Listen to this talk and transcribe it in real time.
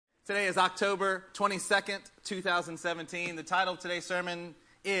Today is October 22nd, 2017. The title of today's sermon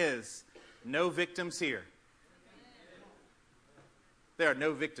is No Victims Here. There are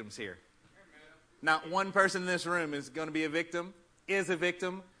no victims here. Not one person in this room is going to be a victim, is a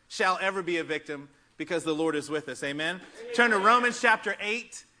victim, shall ever be a victim, because the Lord is with us. Amen? Turn to Romans chapter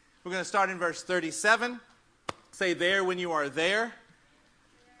 8. We're going to start in verse 37. Say there when you are there.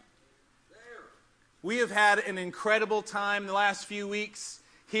 We have had an incredible time the last few weeks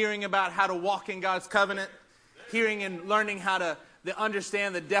hearing about how to walk in God's covenant, hearing and learning how to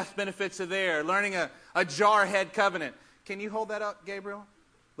understand the death benefits of there, learning a jarhead covenant. Can you hold that up, Gabriel?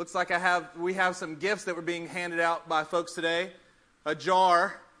 Looks like we have some gifts that were being handed out by folks today. A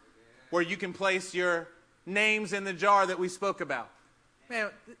jar where you can place your names in the jar that we spoke about.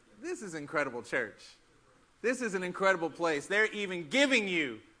 Man, this is incredible, church. This is an incredible place. They're even giving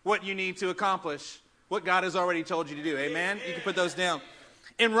you what you need to accomplish what God has already told you to do. Amen? You can put those down.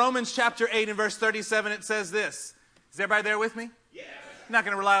 In Romans chapter 8 and verse 37, it says this. Is everybody there with me? Yes. You're not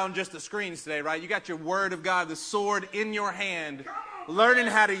going to rely on just the screens today, right? You got your word of God, the sword in your hand, learning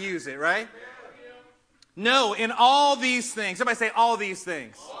how to use it, right? No, in all these things. Somebody say all these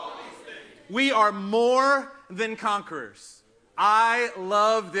things. All these things. We are more than conquerors. I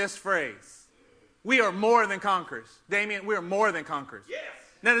love this phrase. We are more than conquerors. Damien, we are more than conquerors. Yes.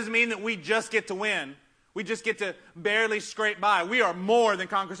 That doesn't mean that we just get to win. We just get to barely scrape by. We are more than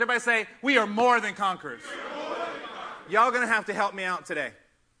conquerors. Everybody say, we are more than conquerors. More than conquerors. Y'all going to have to help me out today. Amen.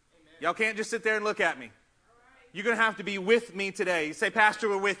 Y'all can't just sit there and look at me. You're going to have to be with me today. You say, Pastor,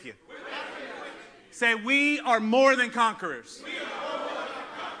 we're with you. Say, we are more than conquerors. We are more than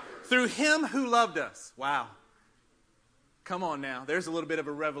conquerors. Through him who loved us. Wow. Come on now. There's a little bit of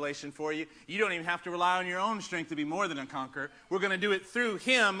a revelation for you. You don't even have to rely on your own strength to be more than a conqueror. We're going to do it through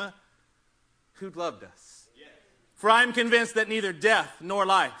him who loved us. Yes. For I am convinced that neither death nor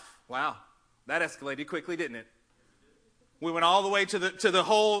life. Wow. That escalated quickly, didn't it? We went all the way to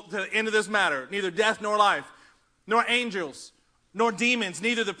the end of this matter. Neither death nor life, nor angels, nor demons,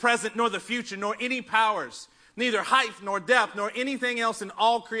 neither the present nor the future, nor any powers, neither height nor depth, nor anything else in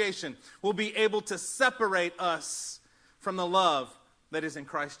all creation will be able to separate us from the love that is in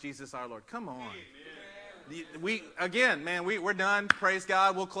Christ Jesus our Lord. Come on. We're done. Praise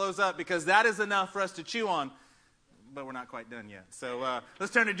God. We'll close up because that is enough for us to chew on. But we're not quite done yet. So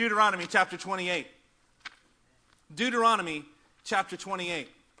let's turn to Deuteronomy chapter 28. Deuteronomy chapter 28.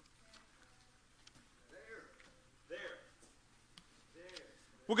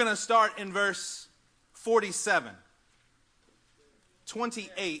 We're going to start in verse 47.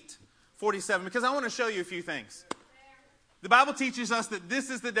 28, 47. Because I want to show you a few things. The Bible teaches us that this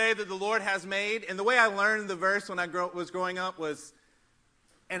is the day that the Lord has made. And the way I learned the verse when I was growing up was,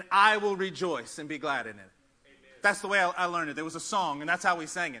 and I will rejoice and be glad in it. Amen. That's the way I learned it. There was a song, and that's how we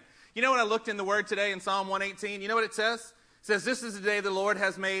sang it. You know what I looked in the word today in Psalm 118? You know what it says? It says, this is the day the Lord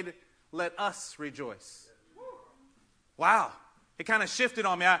has made. Let us rejoice. Wow. It kind of shifted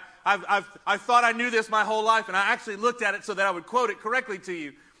on me. I thought I knew this my whole life, and I actually looked at it so that I would quote it correctly to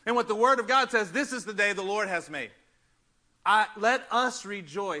you. And what the Word of God says, this is the day the Lord has made. Let us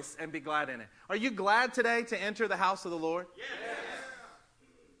rejoice and be glad in it. Are you glad today to enter the house of the Lord? Yes.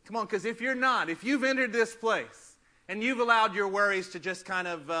 Come on, because if you're not, if you've entered this place and you've allowed your worries to just kind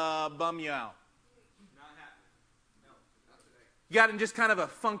of bum you out. Not happening. No, not today. You got in just kind of a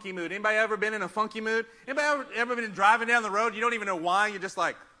funky mood. Anybody ever been in a funky mood? Anybody ever been driving down the road? You don't even know why. You're just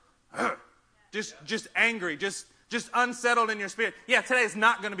like, just angry, just unsettled in your spirit. Yeah, today is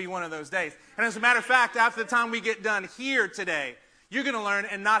not going to be one of those days. And as a matter of fact, after the time we get done here today, you're going to learn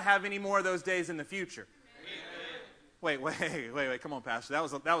and not have any more of those days in the future. Amen. Wait. Come on, Pastor. That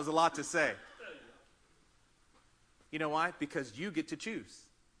was a lot to say. You know why? Because you get to choose.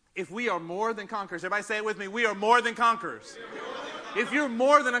 If we are more than conquerors, everybody say it with me, we are more than conquerors. If you're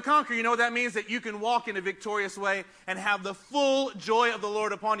more than a conqueror, you know what that means? That you can walk in a victorious way and have the full joy of the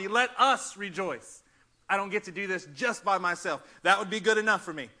Lord upon you. Let us rejoice. I don't get to do this just by myself. That would be good enough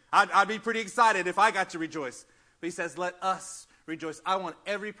for me. I'd be pretty excited if I got to rejoice. But he says, let us rejoice. I want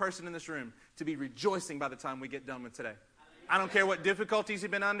every person in this room to be rejoicing by the time we get done with today. I don't care what difficulties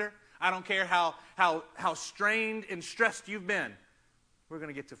you've been under. I don't care how strained and stressed you've been. We're going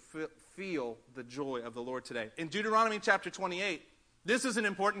to get to feel the joy of the Lord today. In Deuteronomy chapter 28, this is an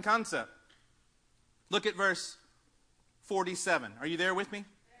important concept. Look at verse 47. Are you there with me?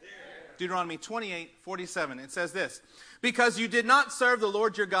 Deuteronomy 28, 47. It says this, because you did not serve the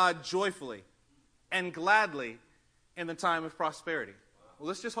Lord your God joyfully and gladly in the time of prosperity. Well,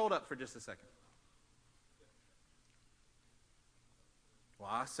 let's just hold up for just a second. Well,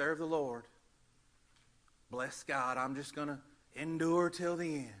 I serve the Lord. Bless God, I'm just going to endure till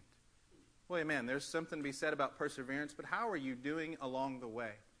the end. Well, amen. There's something to be said about perseverance, but how are you doing along the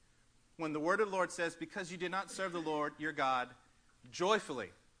way? When the word of the Lord says, because you did not serve the Lord, your God, joyfully,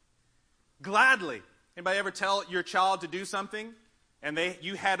 gladly. Anybody ever tell your child to do something and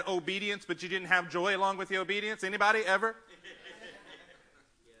you had obedience, but you didn't have joy along with the obedience? Anybody ever?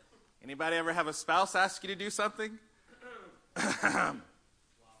 Anybody ever have a spouse ask you to do something?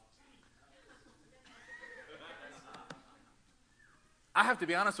 I have to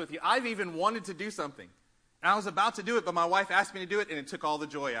be honest with you. I've even wanted to do something. And I was about to do it, but my wife asked me to do it, and it took all the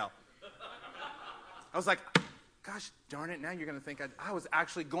joy out. I was like, gosh darn it, now you're going to think I was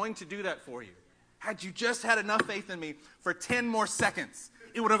actually going to do that for you. Had you just had enough faith in me for 10 more seconds,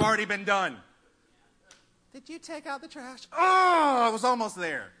 it would have already been done. Did you take out the trash? Oh, I was almost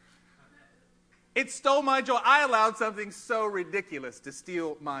there. It stole my joy. I allowed something so ridiculous to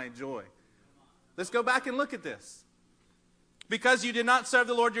steal my joy. Let's go back and look at this. Because you did not serve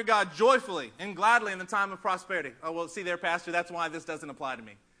the Lord your God joyfully and gladly in the time of prosperity. Oh, well, see there, Pastor, that's why this doesn't apply to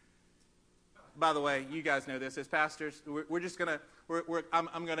me. By the way, you guys know this. As pastors,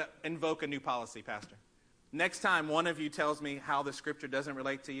 I'm going to invoke a new policy, Pastor. Next time one of you tells me how the Scripture doesn't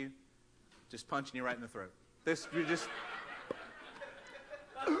relate to you, just punching you right in the throat. You're just...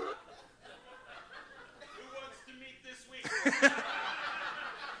 Who wants to meet this week?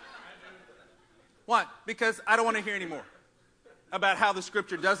 Why? Because I don't want to hear anymore about how the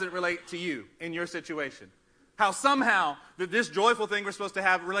Scripture doesn't relate to you in your situation. How somehow that this joyful thing we're supposed to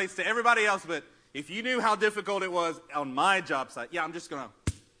have relates to everybody else, but if you knew how difficult it was on my job site, yeah, I'm just going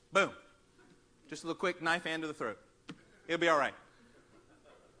to, boom. Just a little quick knife hand to the throat. It'll be all right.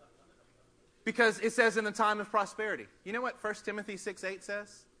 Because it says in the time of prosperity. You know what 1 Timothy 6:8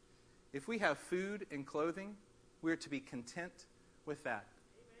 says? If we have food and clothing, we're to be content with that.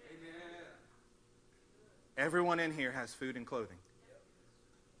 Amen. Everyone in here has food and clothing.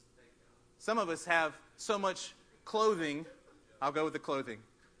 Some of us have so much clothing. I'll go with the clothing.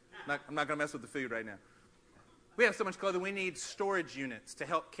 I'm not going to mess with the food right now. We have so much clothing, we need storage units to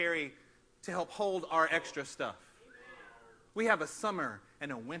help hold our extra stuff. We have a summer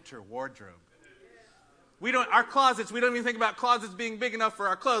and a winter wardrobe. Our closets, we don't even think about closets being big enough for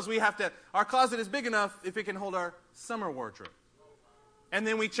our clothes. Our closet is big enough if it can hold our summer wardrobe. And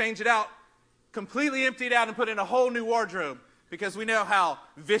then we change it out, completely empty it out and put in a whole new wardrobe because we know how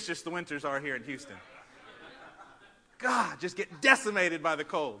vicious the winters are here in Houston. God, just get decimated by the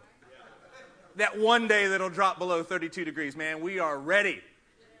cold. That one day that'll drop below 32 degrees, man, we are ready.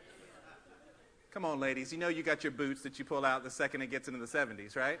 Come on, ladies. You know you got your boots that you pull out the second it gets into the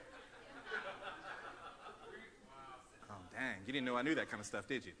 70s, right? Oh, dang. You didn't know I knew that kind of stuff,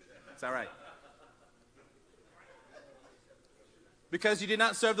 did you? It's all right. Because you did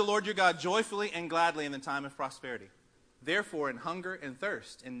not serve the Lord your God joyfully and gladly in the time of prosperity. Therefore, in hunger and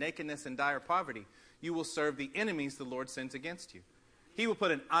thirst, in nakedness and dire poverty, you will serve the enemies the Lord sends against you. He will put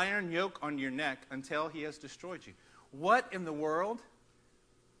an iron yoke on your neck until he has destroyed you. What in the world?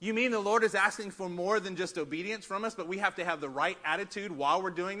 You mean the Lord is asking for more than just obedience from us, but we have to have the right attitude while we're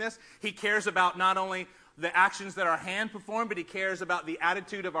doing this? He cares about not only the actions that our hand perform, but he cares about the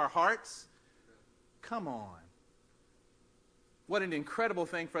attitude of our hearts? Come on. What an incredible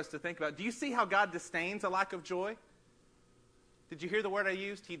thing for us to think about. Do you see how God disdains a lack of joy? Did you hear the word I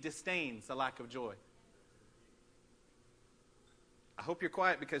used? He disdains a lack of joy. I hope you're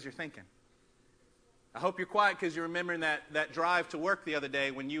quiet because you're thinking. I hope you're quiet because you're remembering that drive to work the other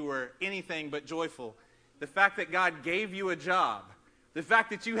day when you were anything but joyful. The fact that God gave you a job. The fact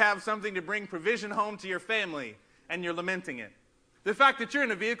that you have something to bring provision home to your family and you're lamenting it. The fact that you're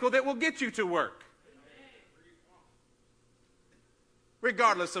in a vehicle that will get you to work.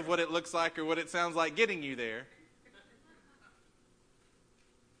 Regardless of what it looks like or what it sounds like getting you there.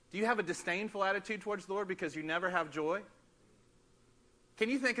 Do you have a disdainful attitude towards the Lord because you never have joy? Can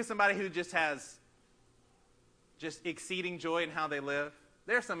you think of somebody who just has exceeding joy in how they live?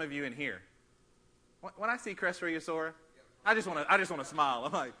 There are some of you in here. When I see Chris Riosora, I just want to smile.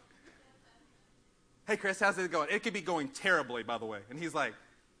 I'm like, hey, Chris, how's it going? It could be going terribly, by the way. And he's like,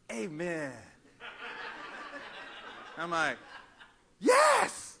 amen. I'm like,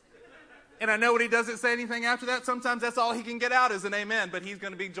 yes! And I know when he doesn't say anything after that, sometimes that's all he can get out is an amen, but he's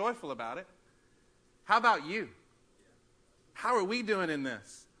going to be joyful about it. How about you? How are we doing in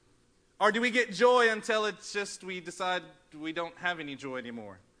this? Or do we get joy until it's just we decide we don't have any joy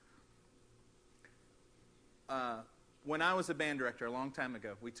anymore? When I was a band director a long time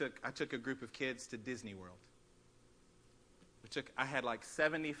ago, I took a group of kids to Disney World. I had like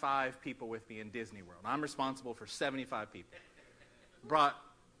 75 people with me in Disney World. I'm responsible for 75 people. Brought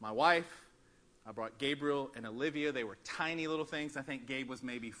my wife, I brought Gabriel and Olivia. They were tiny little things. I think Gabe was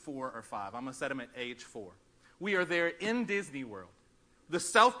maybe 4 or 5. I'm going to set him at age 4. We are there in Disney World, the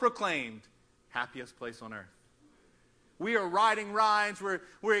self-proclaimed happiest place on earth. We are riding rides.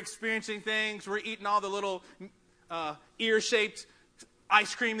 We're experiencing things. We're eating all the little ear-shaped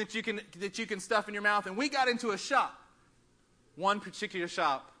ice cream that you can stuff in your mouth. And we got into a shop, one particular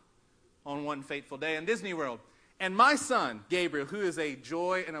shop, on one fateful day in Disney World. And my son, Gabriel, who is a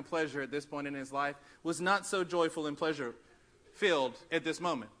joy and a pleasure at this point in his life, was not so joyful and pleasure-filled at this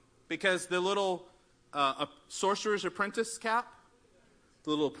moment. Because the little Sorcerer's Apprentice cap, the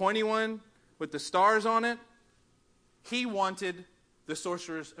little pointy one with the stars on it, he wanted the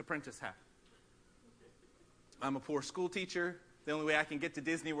Sorcerer's Apprentice hat. I'm a poor school teacher. The only way I can get to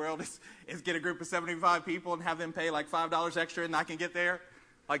Disney World is get a group of 75 people and have them pay like $5 extra and I can get there.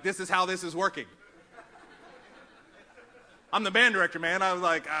 Like, this is how this is working. I'm the band director, man. I was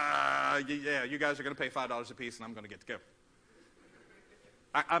like, yeah, you guys are going to pay $5 a piece and I'm going to get to go.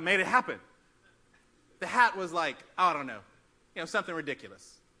 I made it happen. The hat was like, I don't know, something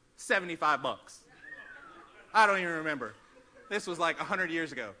ridiculous. $75. I don't even remember. This was like 100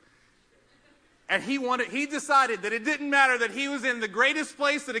 years ago. And he decided that it didn't matter that he was in the greatest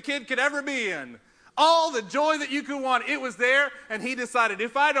place that a kid could ever be in. All the joy that you could want, it was there. And he decided,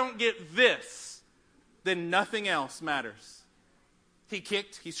 if I don't get this, then nothing else matters. He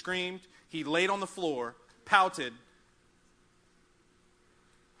kicked, he screamed, he laid on the floor, pouted.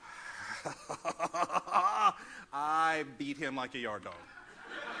 I beat him like a yard dog.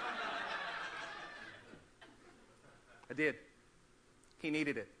 I did. He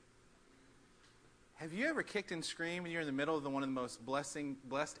needed it. Have you ever kicked and screamed and you're in the middle of one of the most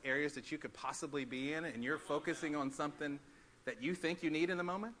blessed areas that you could possibly be in, and you're focusing on something that you think you need in the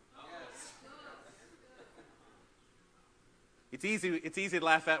moment? Yes. It's easy to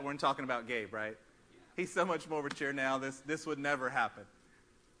laugh at when we're talking about Gabe, right? He's so much more mature now. This would never happen.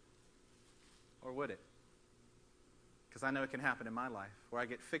 Or would it? Because I know it can happen in my life, where I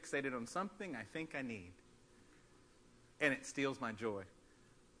get fixated on something I think I need, and it steals my joy.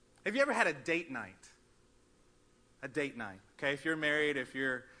 Have you ever had a date night? A date night, okay? If you're married, if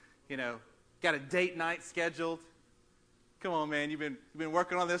you're, got a date night scheduled. Come on, man, you've been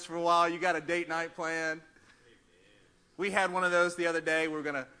working on this for a while. You got a date night planned. We had one of those the other day. We're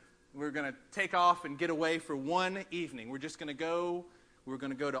gonna take off and get away for one evening. We're just gonna go. We're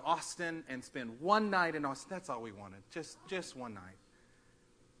gonna go to Austin and spend one night in Austin. That's all we wanted, just one night.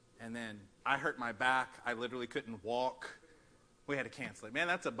 And then I hurt my back. I literally couldn't walk. We had to cancel it. Man,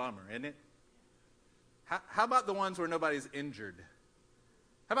 that's a bummer, isn't it? How about the ones where nobody's injured?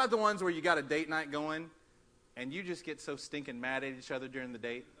 How about the ones where you got a date night going and you just get so stinking mad at each other during the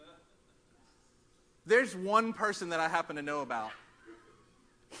date? There's one person that I happen to know about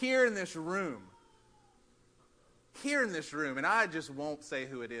here in this room, and I just won't say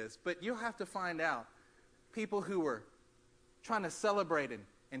who it is, but you'll have to find out. People who were trying to celebrate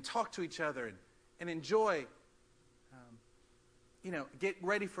and talk to each other and enjoy, get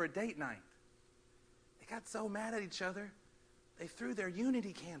ready for a date night. They got so mad at each other, they threw their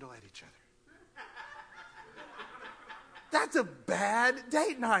unity candle at each other. That's a bad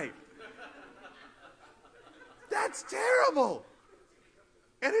date night. That's terrible.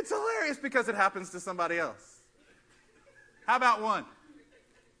 And it's hilarious because it happens to somebody else. How about one?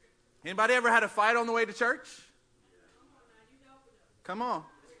 Anybody ever had a fight on the way to church? Come on.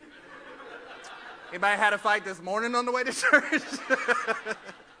 Anybody had a fight this morning on the way to church?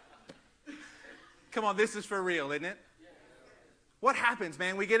 Come on, this is for real, isn't it? What happens,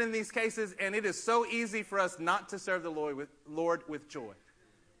 man? We get in these cases, and it is so easy for us not to serve the Lord with joy.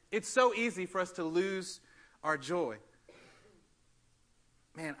 It's so easy for us to lose our joy.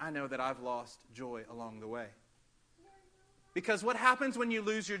 Man, I know that I've lost joy along the way. Because what happens when you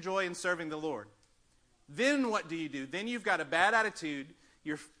lose your joy in serving the Lord? Then what do? Then you've got a bad attitude.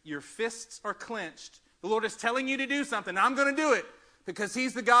 Your fists are clenched. The Lord is telling you to do something. I'm going to do it because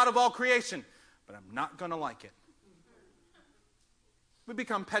He's the God of all creation. But I'm not going to like it. We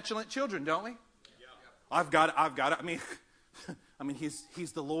become petulant children, don't we? Yeah. I've got it. I mean,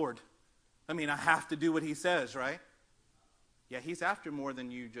 He's the Lord. I have to do what He says, right? Yeah, He's after more than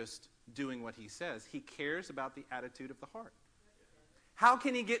you just doing what He says. He cares about the attitude of the heart. How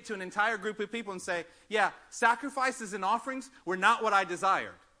can He get to an entire group of people and say, yeah, sacrifices and offerings were not what I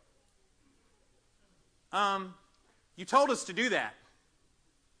desired? You told us to do that.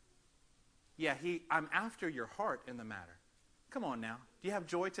 Yeah, I'm after your heart in the matter. Come on now. Do you have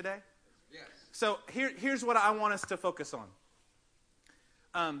joy today? Yes. So here's what I want us to focus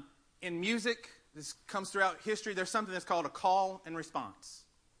on. In music, this comes throughout history, there's something that's called a call and response.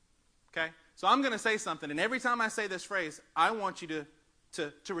 Okay? So I'm going to say something, and every time I say this phrase, I want you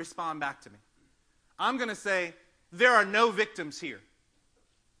to respond back to me. I'm going to say, there are no victims here.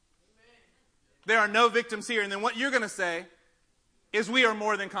 There are no victims here. And then what you're going to say is, we are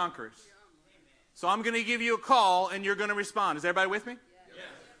more than conquerors. So I'm going to give you a call, and you're going to respond. Is everybody with me? Yes.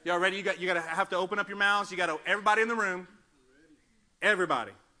 Y'all ready? You got to have to open up your mouths. You got to, everybody in the room,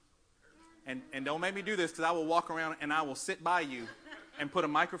 everybody. And don't make me do this, because I will walk around and I will sit by you and put a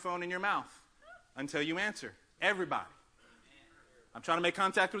microphone in your mouth until you answer. Everybody. I'm trying to make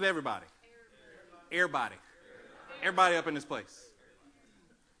contact with everybody. Everybody. Everybody up in this place.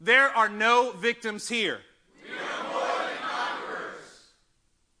 There are no victims here. We are more than conquerors.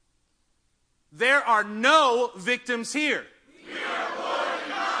 There are no victims here. We are more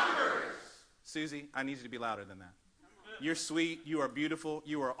than conquerors. Susie, I need you to be louder than that. You're sweet. You are beautiful.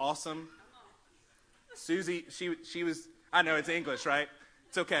 You are awesome. Susie, she was, I know it's English, right?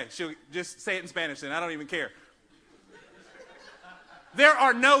 It's okay. She'll just say it in Spanish then. I don't even care. There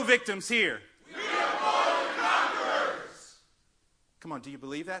are no victims here. We are more than conquerors. Come on, do you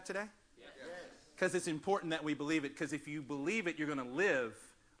believe that today? Yes. Because it's important that we believe it, because if you believe it, you're going to live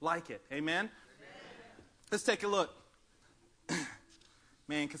like it. Amen? Amen. Let's take a look.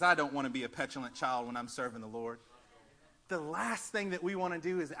 Man, because I don't want to be a petulant child when I'm serving the Lord. The last thing that we want to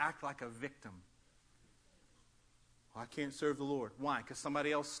do is act like a victim. Well, I can't serve the Lord. Why? Because somebody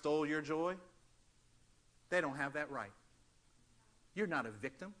else stole your joy? They don't have that right. You're not a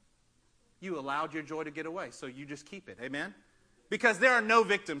victim. You allowed your joy to get away, so you just keep it. Amen? Because there are no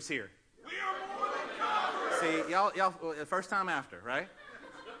victims here. We are more than conquerors. See, y'all, first time after, right?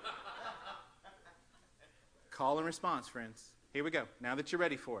 Call and response, friends. Here we go. Now that you're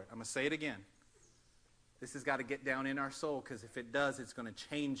ready for it, I'm going to say it again. This has got to get down in our soul, because if it does, it's going to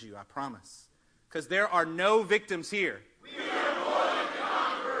change you, I promise. Because there are no victims here. We are more than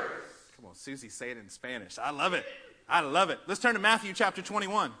conquerors. Come on, Susie, say it in Spanish. I love it. I love it. Let's turn to Matthew chapter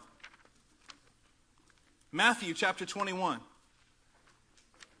 21. Matthew chapter 21.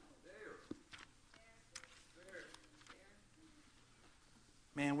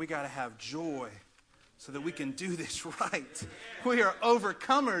 Man, we got to have joy so that we can do this right. We are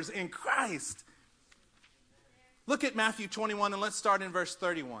overcomers in Christ. Look at Matthew 21, and let's start in verse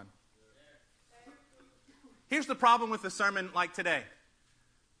 31. Here's the problem with a sermon like today.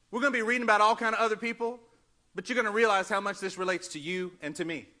 We're going to be reading about all kind of other people, but you're going to realize how much this relates to you and to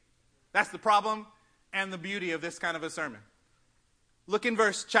me. That's the problem and the beauty of this kind of a sermon. Look in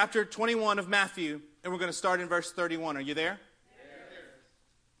chapter 21 of Matthew, and we're going to start in verse 31. Are you there?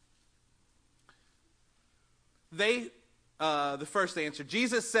 Yes. The first answer,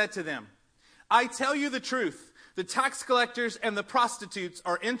 Jesus said to them, I tell you the truth, the tax collectors and the prostitutes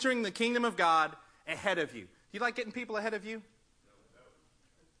are entering the kingdom of God ahead of you. You like getting people ahead of you?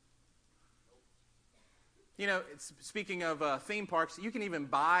 You know, speaking of theme parks, you can even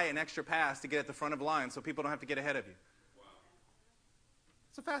buy an extra pass to get at the front of the line so people don't have to get ahead of you. Wow.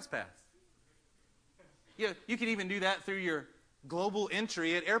 It's a fast pass. You can even do that through your global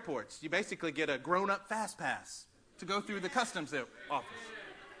entry at airports. You basically get a grown-up fast pass to go through the customs office.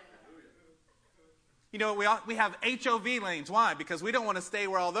 You know, we have HOV lanes. Why? Because we don't want to stay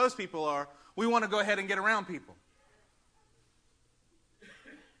where all those people are. We want to go ahead and get around people.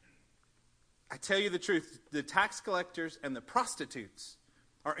 I tell you the truth, the tax collectors and the prostitutes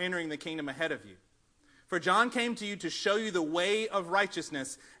are entering the kingdom ahead of you. For John came to you to show you the way of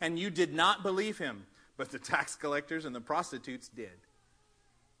righteousness, and you did not believe him, but the tax collectors and the prostitutes did.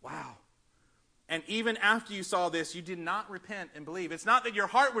 Wow. And even after you saw this, you did not repent and believe. It's not that your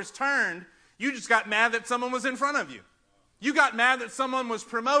heart was turned, you just got mad that someone was in front of you. You got mad that someone was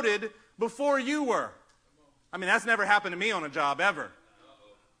promoted before you were. I mean, that's never happened to me on a job, ever.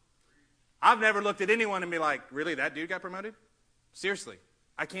 I've never looked at anyone and be like, really, that dude got promoted? Seriously.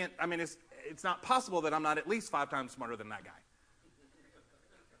 It's not possible that I'm not at least 5 times smarter than that guy.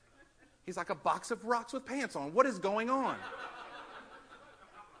 He's like a box of rocks with pants on. What is going on?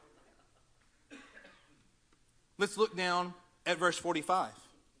 Let's look down at verse 45.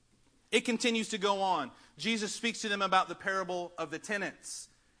 It continues to go on. Jesus speaks to them about the parable of the tenants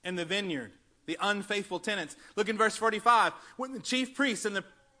in the vineyard, the unfaithful tenants. Look in verse 45. When the chief priests and the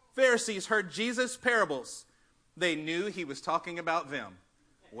Pharisees heard Jesus' parables, they knew he was talking about them.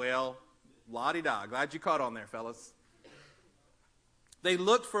 Well, la-di-da. Glad you caught on there, fellas. They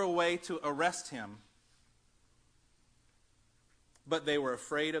looked for a way to arrest him, but they were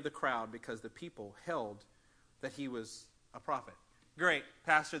afraid of the crowd because the people held that he was a prophet. Great,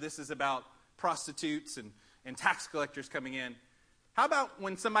 Pastor, this is about prostitutes and tax collectors coming in. How about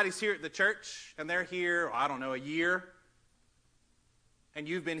when somebody's here at the church and they're here, I don't know, a year? and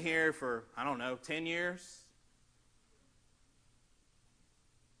you've been here for, 10 years,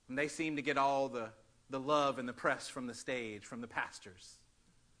 and they seem to get all the love and the press from the stage, from the pastors.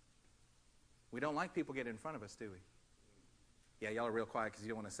 We don't like people getting in front of us, do we? Yeah, y'all are real quiet because you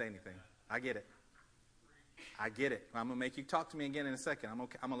don't want to say anything. I get it. I get it. I'm going to make you talk to me again in a second. I'm going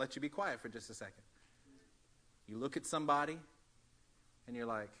to let you be quiet for just a second. You look at somebody, and you're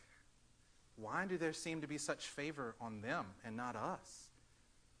like, why do there seem to be such favor on them and not us?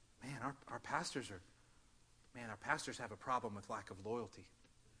 Man, our pastors have a problem with lack of loyalty.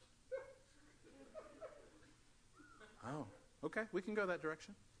 Oh, okay, we can go that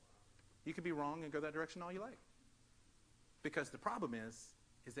direction. You can be wrong and go that direction all you like. Because the problem is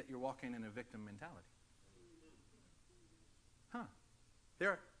that you're walking in a victim mentality.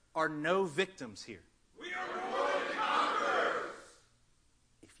 There are no victims here. We are more than conquerors.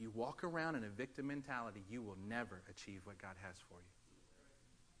 If you walk around in a victim mentality, you will never achieve what God has for you.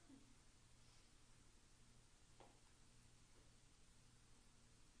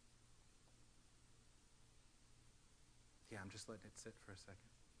 Yeah, I'm just letting it sit for a second.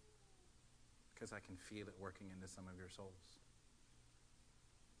 Because I can feel it working into some of your souls.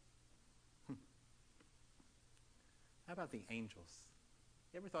 How about the angels?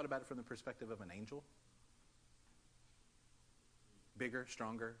 You ever thought about it from the perspective of an angel? Bigger,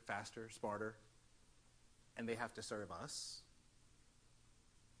 stronger, faster, smarter. And they have to serve us?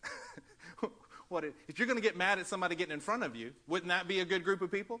 If you're going to get mad at somebody getting in front of you, wouldn't that be a good group of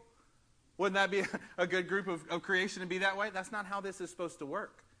people? Wouldn't that be a good group of creation to be that way? That's not how this is supposed to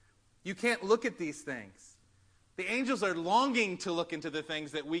work. You can't look at these things. The angels are longing to look into the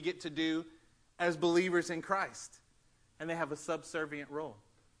things that we get to do as believers in Christ. And they have a subservient role.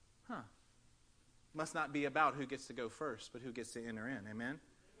 Must not be about who gets to go first, but who gets to enter in. Amen? Amen.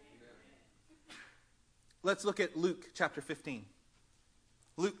 Let's look at Luke chapter 15.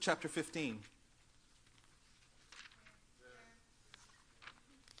 Luke chapter 15.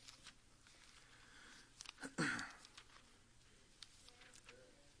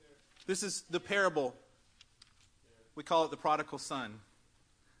 This is the parable. We call it the prodigal son.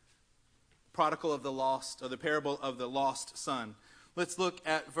 Prodigal of the lost, or the parable of the lost son. Let's look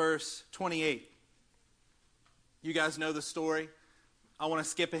at verse 28. You guys know the story. I want to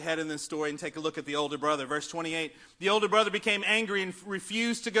skip ahead in this story and take a look at the older brother. Verse 28. The older brother became angry and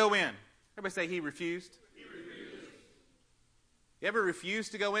refused to go in. Everybody say he refused. He refused. You ever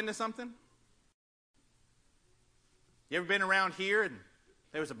refused to go into something? You ever been around here and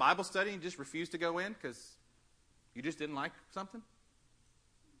there was a Bible study and you just refused to go in because you just didn't like something?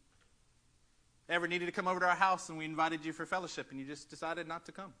 Ever needed to come over to our house and we invited you for fellowship and you just decided not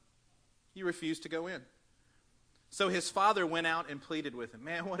to come? You refused to go in. So his father went out and pleaded with him.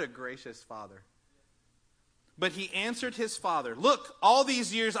 Man, what a gracious father. But he answered his father, "Look, all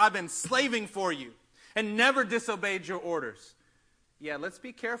these years I've been slaving for you and never disobeyed your orders." Yeah, let's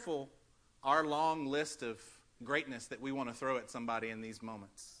be careful our long list of greatness that we want to throw at somebody in these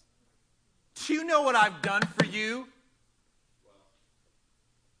moments. Do you know what I've done for you?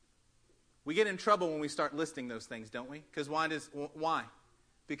 We get in trouble when we start listing those things, don't we? Because why?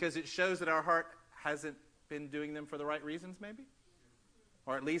 Because it shows that our heart hasn't been doing them for the right reasons, maybe?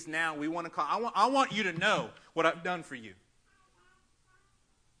 Or at least now we want to call. I want you to know what I've done for you.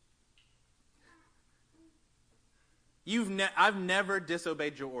 I've never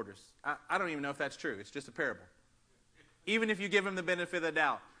disobeyed your orders. I don't even know if that's true. It's just a parable. Even if you give them the benefit of the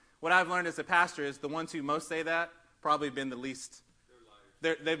doubt. What I've learned as a pastor is the ones who most say that probably been the least.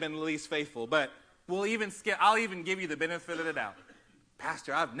 They've been the least faithful. But I'll even give you the benefit of the doubt.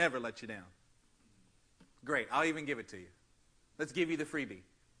 Pastor, I've never let you down. Great, I'll even give it to you. Let's give you the freebie.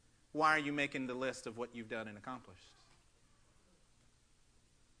 Why are you making the list of what you've done and accomplished?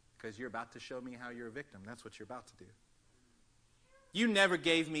 Because you're about to show me how you're a victim. That's what you're about to do. You never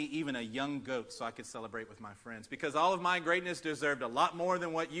gave me even a young goat so I could celebrate with my friends, because all of my greatness deserved a lot more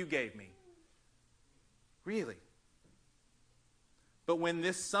than what you gave me. Really? But when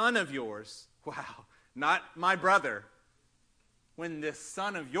this son of yours, wow, not my brother, when this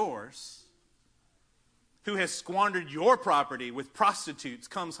son of yours, who has squandered your property with prostitutes,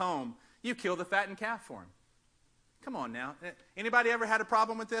 comes home, you kill the fattened calf for him. Come on now. Anybody ever had a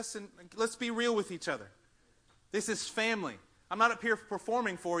problem with this? And let's be real with each other. This is family. I'm not up here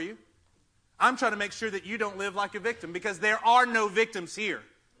performing for you. I'm trying to make sure that you don't live like a victim, because there are no victims here.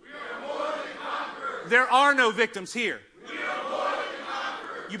 We are more than conquerors. There are no victims here. We are more than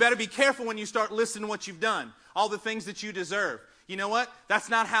conquerors. You better be careful when you start listing what you've done, all the things that you deserve. You know what? That's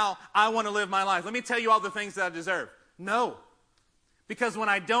not how I want to live my life. Let me tell you all the things that I deserve. No. Because when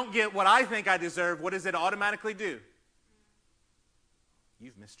I don't get what I think I deserve, what does it automatically do?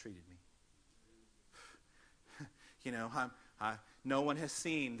 you've mistreated me. You know, no one has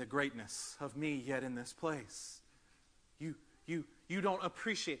seen the greatness of me yet in this place. You don't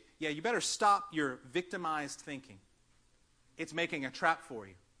appreciate. Yeah, you better stop your victimized thinking. It's making a trap for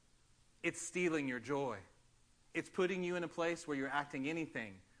you. It's stealing your joy. It's putting you in a place where you're acting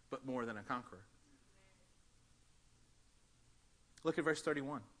anything but more than a conqueror. Look at verse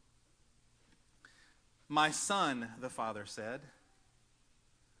 31. My son, the father said,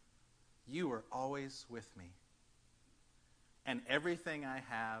 you are always with me, and everything I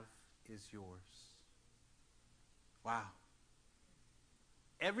have is yours. Wow.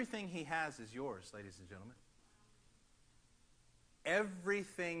 Everything he has is yours, ladies and gentlemen.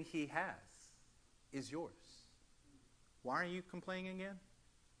 Everything he has is yours. Why are you complaining again?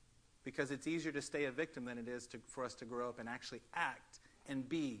 Because it's easier to stay a victim than it is for us to grow up and actually act and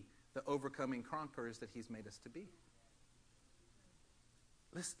be the overcoming conquerors that he's made us to be.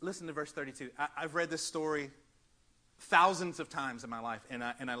 Listen to verse 32. I've read this story thousands of times in my life, and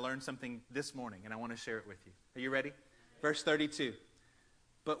I learned something this morning, and I want to share it with you. Are you ready? Verse 32.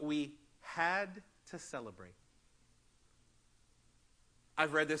 But we had to celebrate.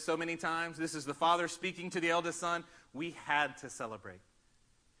 I've read this so many times. This is the father speaking to the eldest son. We had to celebrate.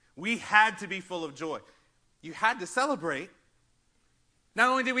 We had to be full of joy. You had to celebrate. Not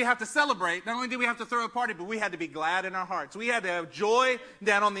only did we have to celebrate, not only did we have to throw a party, but we had to be glad in our hearts. We had to have joy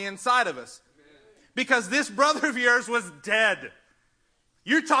down on the inside of us. Because this brother of yours was dead.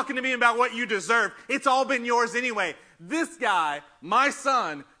 You're talking to me about what you deserve. It's all been yours anyway. This guy, my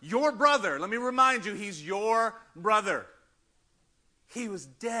son, your brother, let me remind you, he's your brother. He was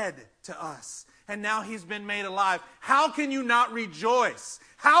dead to us, and now he's been made alive. How can you not rejoice?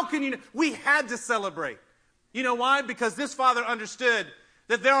 How can you? We had to celebrate. You know why? Because this father understood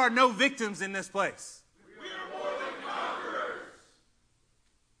that there are no victims in this place. We are more than conquerors.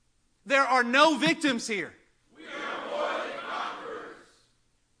 There are no victims here. We are more than conquerors.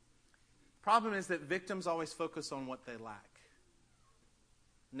 Problem is that victims always focus on what they lack,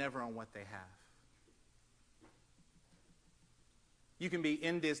 never on what they have. You can be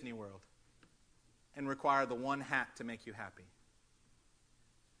in Disney World and require the one hat to make you happy.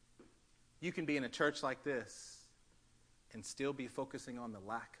 You can be in a church like this and still be focusing on the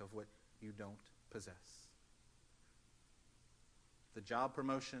lack of what you don't possess. The job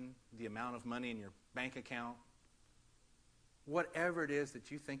promotion, the amount of money in your bank account, whatever it is that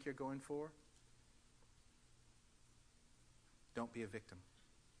you think you're going for, don't be a victim.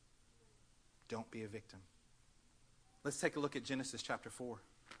 Don't be a victim. Let's take a look at Genesis chapter 4.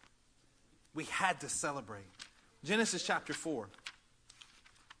 We had to celebrate. Genesis chapter 4.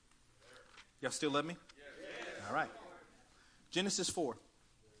 Y'all still love me? Yes. All right. Genesis 4.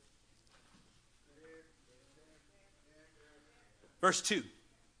 Verse 2.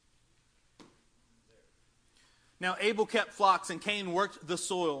 Now Abel kept flocks and Cain worked the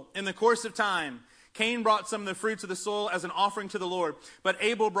soil. In the course of time, Cain brought some of the fruits of the soil as an offering to the Lord, but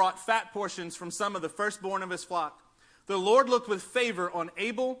Abel brought fat portions from some of the firstborn of his flock. The Lord looked with favor on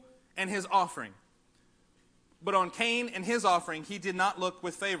Abel and his offering, but on Cain and his offering he did not look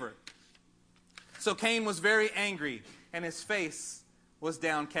with favor. So Cain was very angry, and his face was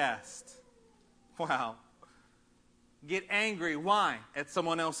downcast. Wow. Get angry. Why? At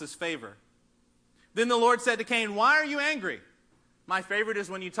someone else's favor. Then the Lord said to Cain, why are you angry? My favorite is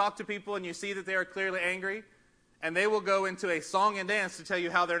when you talk to people and you see that they are clearly angry, and they will go into a song and dance to tell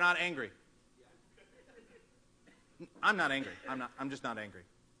you how they're not angry. I'm not angry. I'm just not angry.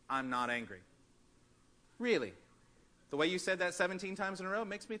 I'm not angry. Really? The way you said that 17 times in a row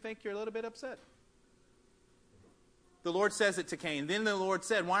makes me think you're a little bit upset. The Lord says it to Cain. Then the Lord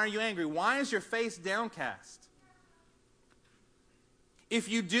said, why are you angry? Why is your face downcast? If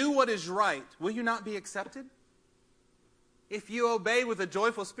you do what is right, will you not be accepted? If you obey with a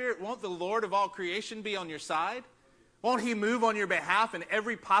joyful spirit, won't the Lord of all creation be on your side? Won't he move on your behalf in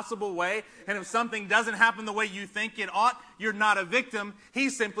every possible way? And if something doesn't happen the way you think it ought, you're not a victim.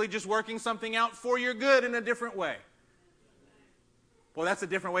 He's simply just working something out for your good in a different way. Well, that's a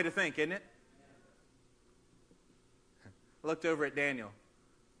different way to think, isn't it? I looked over at Daniel.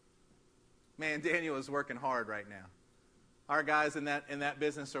 Man, Daniel is working hard right now. Our guys in that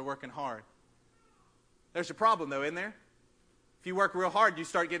business are working hard. There's a problem, though, isn't there? If you work real hard, you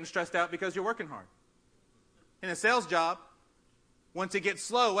start getting stressed out because you're working hard. In a sales job, once it gets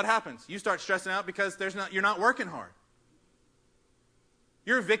slow, what happens? You start stressing out because you're not working hard.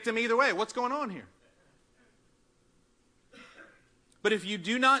 You're a victim either way. What's going on here? But if you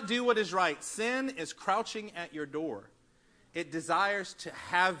do not do what is right, sin is crouching at your door. It desires to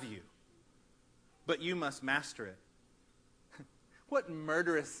have you, but you must master it. What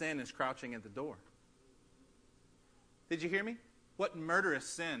murderous sin is crouching at the door? Did you hear me? What murderous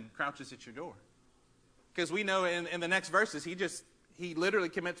sin crouches at your door? Because we know in the next verses, he literally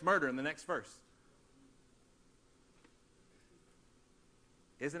commits murder in the next verse.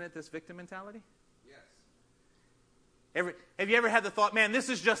 Isn't it this victim mentality? Yes. Have you ever had the thought, man, this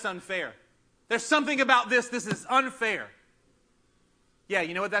is just unfair? There's something about this is unfair. Yeah,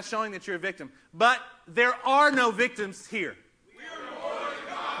 you know what that's showing? That you're a victim. But there are no victims here.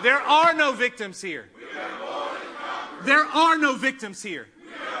 There are no victims here. There are no victims here.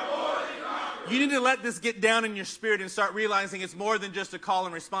 You need to let this get down in your spirit and start realizing it's more than just a call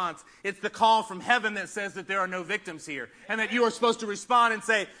and response. It's the call from heaven that says that there are no victims here. And that you are supposed to respond and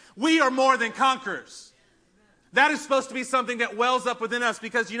say, we are more than conquerors. That is supposed to be something that wells up within us,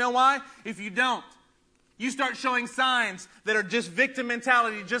 because you know why? If you don't, you start showing signs that are just victim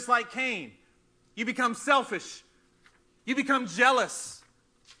mentality, just like Cain. You become selfish. You become jealous.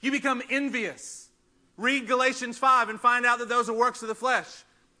 You become envious. Read Galatians 5 and find out that those are works of the flesh.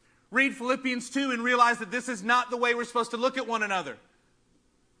 Read Philippians 2 and realize that this is not the way we're supposed to look at one another.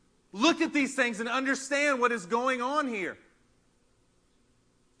 Look at these things and understand what is going on here.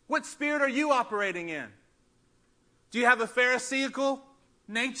 What spirit are you operating in? Do you have a Pharisaical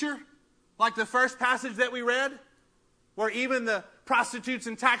nature, like the first passage that we read, where even the prostitutes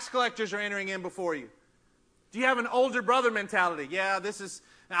and tax collectors are entering in before you? Do you have an older brother mentality? Yeah,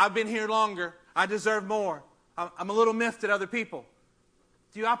 I've been here longer. I deserve more. I'm a little miffed at other people.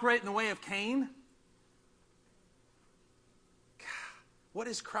 Do you operate in the way of Cain? What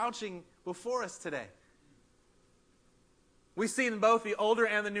is crouching before us today? We see in both the Older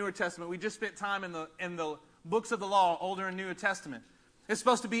and the Newer Testament. We just spent time in the books of the law, Older and Newer Testament. It's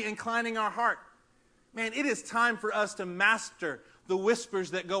supposed to be inclining our heart. Man, it is time for us to master the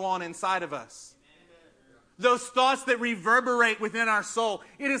whispers that go on inside of us. Those thoughts that reverberate within our soul.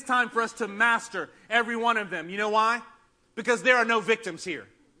 It is time for us to master every one of them. You know why? Because there are no victims here.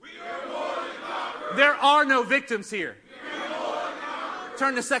 There are no victims here.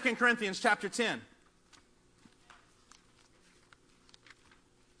 Turn to 2 Corinthians chapter 10.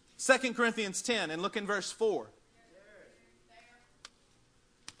 2 Corinthians 10 and look in verse 4.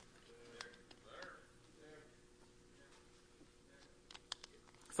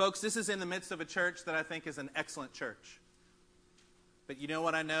 Folks, this is in the midst of a church that I think is an excellent church. But you know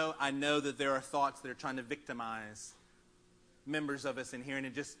what I know? I know that there are thoughts that are trying to victimize members of us in here.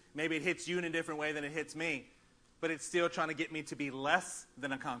 And maybe it hits you in a different way than it hits me. But it's still trying to get me to be less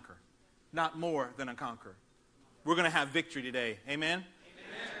than a conqueror, not more than a conqueror. We're going to have victory today. Amen? Amen?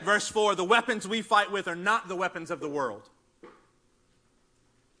 Verse 4, the weapons we fight with are not the weapons of the world.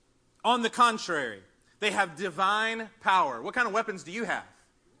 On the contrary, they have divine power. What kind of weapons do you have?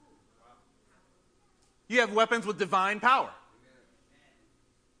 You have weapons with divine power.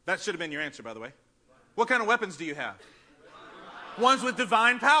 That should have been your answer, by the way. What kind of weapons do you have? Ones with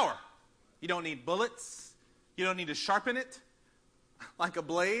divine power. You don't need bullets. You don't need to sharpen it like a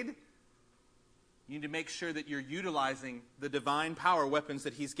blade. You need to make sure that you're utilizing the divine power weapons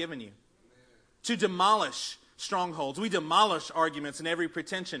that He's given you to demolish strongholds. We demolish arguments and every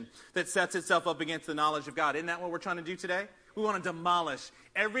pretension that sets itself up against the knowledge of God. Isn't that what we're trying to do today? We want to demolish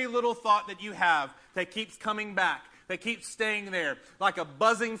every little thought that you have that keeps coming back, that keeps staying there, like a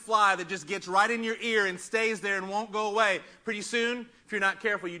buzzing fly that just gets right in your ear and stays there and won't go away. Pretty soon, if you're not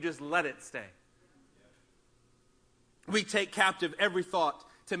careful, you just let it stay. We take captive every thought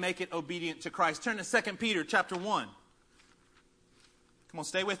to make it obedient to Christ. Turn to 2 Peter chapter 1. Come on,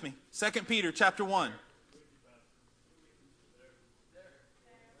 stay with me. 2 Peter chapter 1.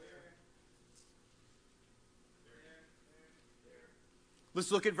 Let's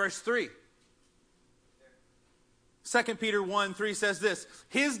look at verse 3. 2 Peter 1:3 says this.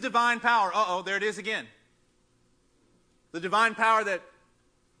 His divine power, there it is again. The divine power that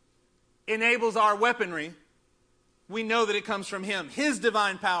enables our weaponry, we know that it comes from Him. His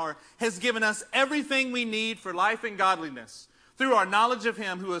divine power has given us everything we need for life and godliness through our knowledge of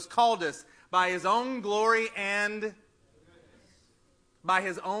Him who has called us by His own glory and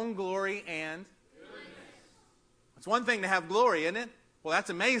It's one thing to have glory, isn't it? Well,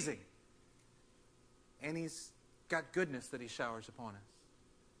 that's amazing. And He's got goodness that He showers upon us.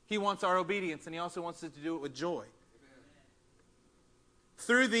 He wants our obedience, and He also wants us to do it with joy. Amen.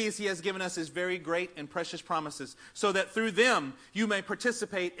 Through these He has given us His very great and precious promises, so that through them you may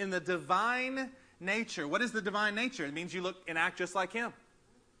participate in the divine nature. What is the divine nature? It means you look and act just like Him.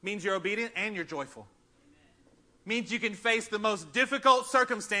 It means you're obedient and you're joyful. It means you can face the most difficult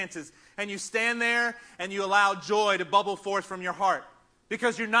circumstances, and you stand there and you allow joy to bubble forth from your heart.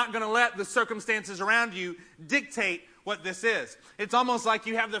 Because you're not going to let the circumstances around you dictate what this is. It's almost like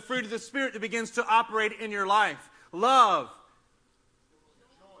you have the fruit of the Spirit that begins to operate in your life. Love.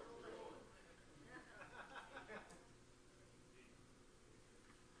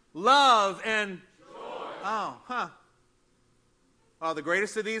 Love and joy. Oh, the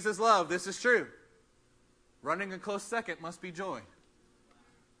greatest of these is love. This is true. Running a close second must be joy.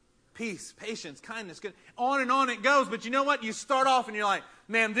 Peace, patience, kindness, good. On and on it goes. But you know what? You start off and you're like,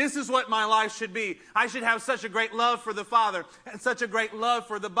 man, this is what my life should be. I should have such a great love for the Father and such a great love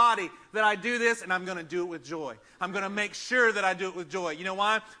for the body that I do this and I'm going to do it with joy. I'm going to make sure that I do it with joy. You know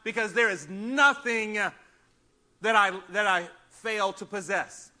why? Because there is nothing that I fail to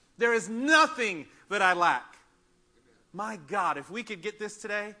possess. There is nothing that I lack. My God, if we could get this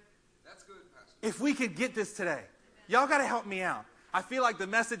today. That's good, Pastor. If we could get this today. Y'all got to help me out. I feel like the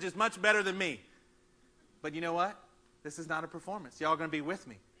message is much better than me. But you know what? This is not a performance. Y'all are going to be with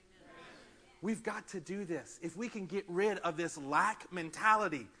me. We've got to do this. If we can get rid of this lack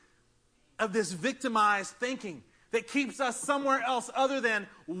mentality, of this victimized thinking that keeps us somewhere else other than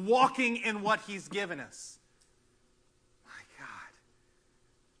walking in what He's given us. My God.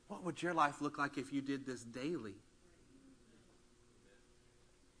 What would your life look like if you did this daily?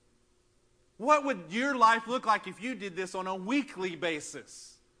 What would your life look like if you did this on a weekly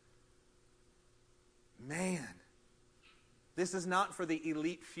basis? Man, this is not for the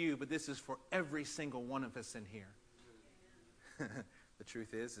elite few, but this is for every single one of us in here. The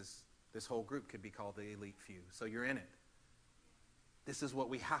truth is this whole group could be called the elite few, so you're in it. This is what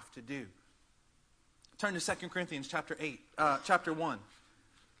we have to do. Turn to 2 Corinthians chapter 1.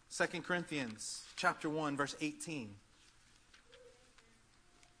 2 Corinthians chapter 1, verse 18.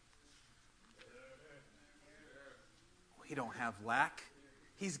 We don't have lack.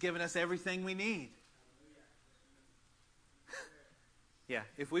 He's given us everything we need. Yeah,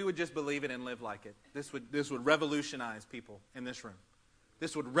 if we would just believe it and live like it, this would revolutionize people in this room.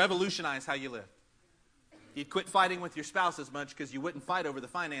 This would revolutionize how you live. You'd quit fighting with your spouse as much because you wouldn't fight over the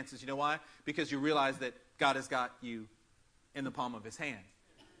finances. You know why? Because you realize that God has got you in the palm of His hand.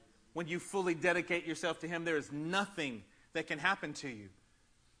 When you fully dedicate yourself to Him, there is nothing that can happen to you.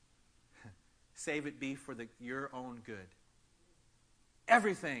 Save it be for your own good.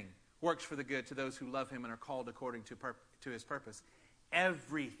 Everything works for the good to those who love Him and are called according to His purpose.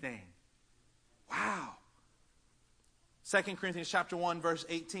 Everything. Wow. 2 Corinthians chapter 1, verse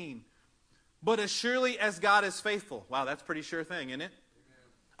 18. But as surely as God is faithful. Wow, that's a pretty sure thing, isn't it?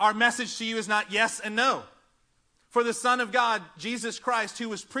 Our message to you is not yes and no. For the Son of God, Jesus Christ, who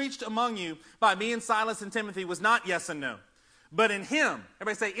was preached among you by me and Silas and Timothy, was not yes and no. But in Him,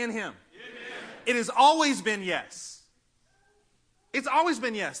 everybody say, in Him. It has always been yes. It's always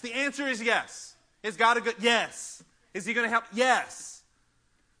been yes. The answer is yes. Is God a good? Yes. Is He going to help? Yes.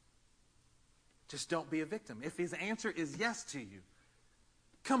 Just don't be a victim. If His answer is yes to you,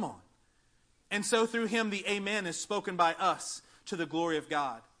 come on. And so through Him the amen is spoken by us to the glory of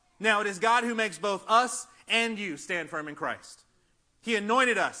God. Now it is God who makes both us and you stand firm in Christ. He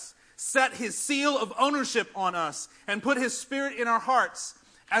anointed us, set His seal of ownership on us, and put His Spirit in our hearts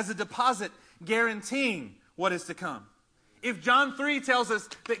as a deposit guaranteeing what is to come. If John 3 tells us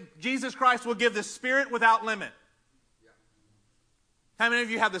that Jesus Christ will give the Spirit without limit, how many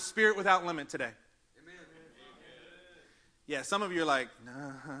of you have the Spirit without limit today? Amen. Yeah, some of you are like,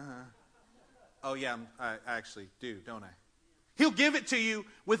 nah. Oh yeah, I actually do, don't I? He'll give it to you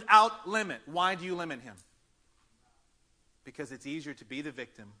without limit. Why do you limit Him? Because it's easier to be the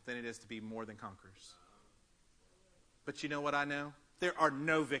victim than it is to be more than conquerors. But you know what I know? There are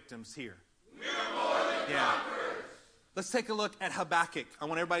no victims here. We are more than conquerors. Let's take a look at Habakkuk. I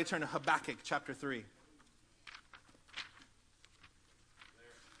want everybody to turn to Habakkuk chapter 3.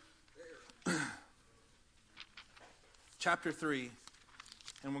 Chapter 3,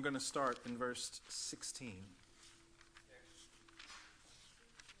 and we're going to start in verse 16.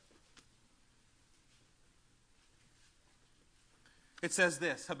 It says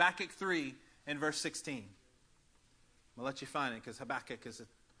this, Habakkuk 3 and verse 16. I'll let you find it because Habakkuk is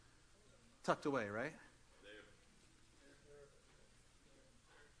tucked away, right?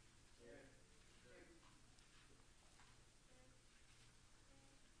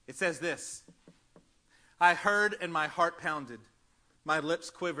 It says this, I heard and my heart pounded. My lips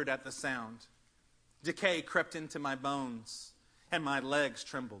quivered at the sound. Decay crept into my bones and my legs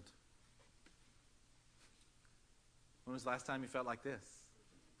trembled. When was the last time you felt like this?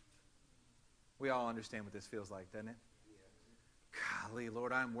 We all understand what this feels like, doesn't it? Golly,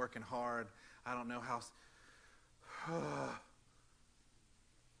 Lord, I'm working hard. I don't know how.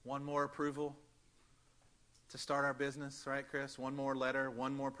 One more approval to start our business, right, Chris? One more letter,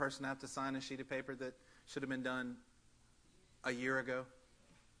 one more person have to sign a sheet of paper that should have been done a year ago?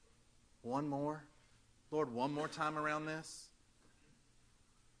 One more? Lord, one more time around this?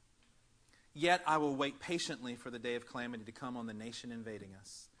 Yet I will wait patiently for the day of calamity to come on the nation invading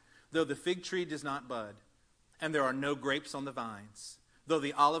us. Though the fig tree does not bud, and there are no grapes on the vines, though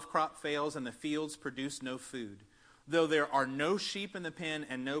the olive crop fails and the fields produce no food, though there are no sheep in the pen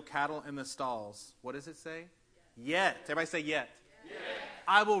and no cattle in the stalls. What does it say? Yet. Everybody say yet. Yet.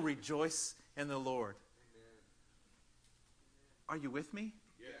 I will rejoice in the Lord. Are you with me?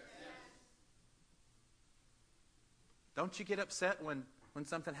 Yes. Don't you get upset when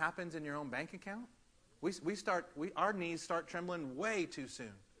something happens in your own bank account? Our knees start trembling way too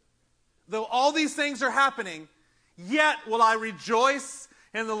soon. Though all these things are happening, yet will I rejoice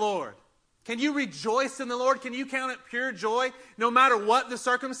in the Lord. Can you rejoice in the Lord? Can you count it pure joy no matter what the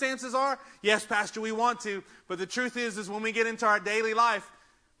circumstances are? Yes, Pastor, we want to. But the truth is when we get into our daily life,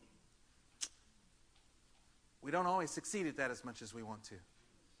 we don't always succeed at that as much as we want to.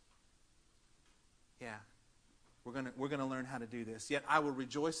 Yeah. We're gonna learn how to do this. Yet I will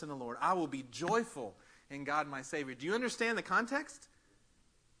rejoice in the Lord. I will be joyful in God my Savior. Do you understand the context?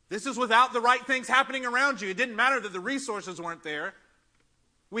 This is without the right things happening around you. It didn't matter that the resources weren't there.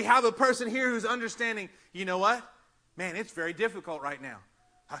 We have a person here who's understanding, you know what? Man, it's very difficult right now.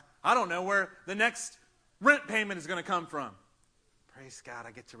 I don't know where the next rent payment is going to come from. Praise God,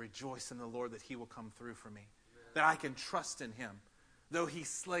 I get to rejoice in the Lord that He will come through for me. That I can trust in Him. Though He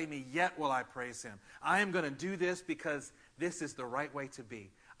slay me, yet will I praise Him. I am going to do this because this is the right way to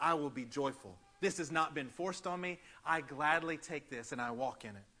be. I will be joyful. This has not been forced on me. I gladly take this and I walk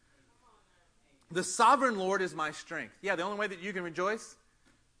in it. The sovereign Lord is my strength. Yeah, the only way that you can rejoice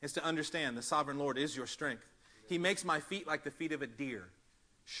is to understand the sovereign Lord is your strength. He makes my feet like the feet of a deer,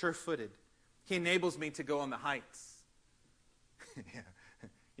 sure-footed. He enables me to go on the heights. Yeah.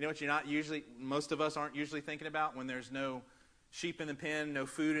 You know what most of us aren't usually thinking about when there's no sheep in the pen, no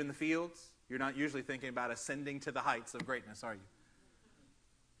food in the fields? You're not usually thinking about ascending to the heights of greatness, are you?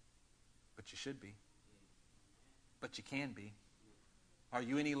 But you should be. But you can be. Are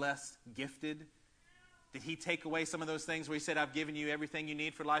you any less gifted? Did He take away some of those things where He said, I've given you everything you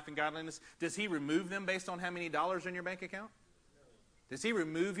need for life and godliness? Does He remove them based on how many dollars in your bank account? Does He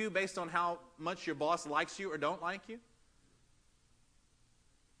remove you based on how much your boss likes you or don't like you?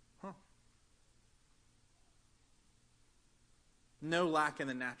 No lack in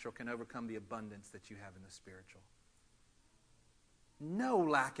the natural can overcome the abundance that you have in the spiritual. No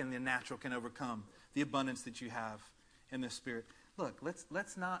lack in the natural can overcome the abundance that you have in the spirit. Look,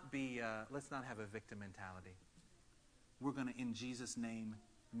 let's not have a victim mentality. We're going to, in Jesus' name,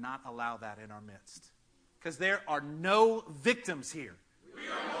 not allow that in our midst. Because there are no victims here. We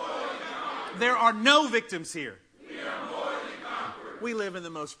are more than conquerors. There are no victims here. We are more than conquerors. We live in the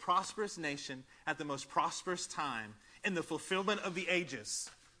most prosperous nation at the most prosperous time in the fulfillment of the ages.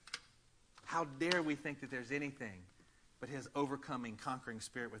 How dare we think that there's anything but His overcoming, conquering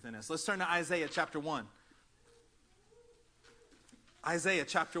spirit within us. Let's turn to Isaiah chapter 1. Isaiah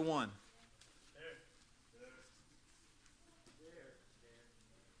chapter 1.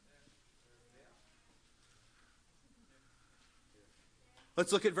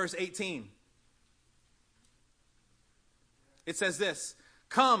 Let's look at verse 18. It says this,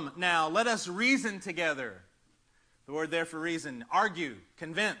 "Come now, let us reason together." The word there for reason, argue,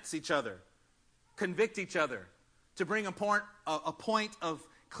 convince each other, convict each other, to bring a point of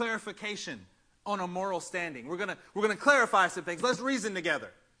clarification on a moral standing. We're gonna clarify some things. Let's reason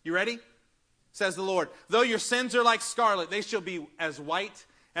together. You ready? Says the Lord. "Though your sins are like scarlet, they shall be as white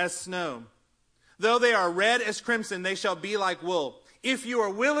as snow. Though they are red as crimson, they shall be like wool. If you are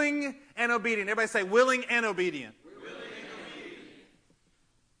willing and obedient," everybody say willing and obedient. Willing and obedient.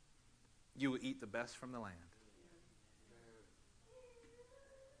 "You will eat the best from the land."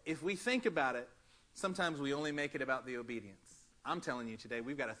 If we think about it, sometimes we only make it about the obedience. I'm telling you today,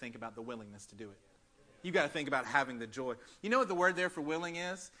 we've got to think about the willingness to do it. You've got to think about having the joy. You know what the word there for willing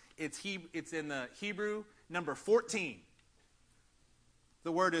is? It's in the Hebrew number 14.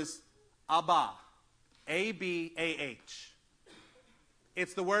 The word is Abba. A-B-A-H.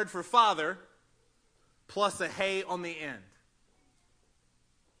 It's the word for father plus a hey on the end.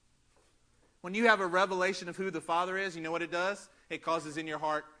 When you have a revelation of who the Father is, you know what it does? It causes in your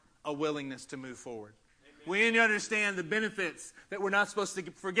heart a willingness to move forward. We need to understand the benefits, that we're not supposed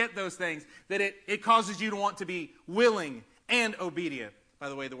to forget those things, that it causes you to want to be willing and obedient. By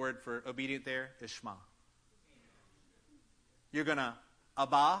the way, the word for obedient there is Shema. You're going to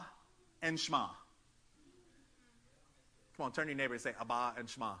Abba and Shema. Come on, turn to your neighbor and say Abba and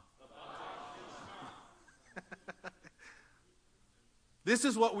Shema. This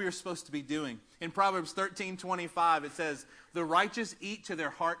is what we are supposed to be doing. In Proverbs 13:25, it says, "The righteous eat to their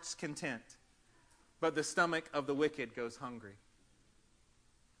heart's content, but the stomach of the wicked goes hungry."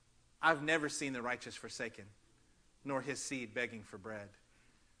 I've never seen the righteous forsaken, nor his seed begging for bread.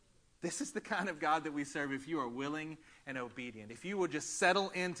 This is the kind of God that we serve if you are willing and obedient. If you will just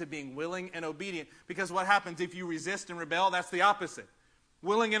settle into being willing and obedient. Because what happens if you resist and rebel? That's the opposite.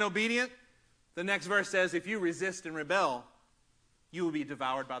 Willing and obedient, the next verse says, if you resist and rebel, you will be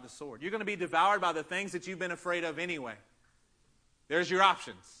devoured by the sword. You're going to be devoured by the things that you've been afraid of anyway. There's your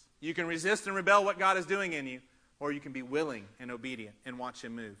options. You can resist and rebel what God is doing in you, or you can be willing and obedient and watch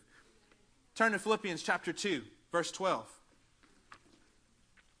Him move. Turn to Philippians chapter 2, verse 12.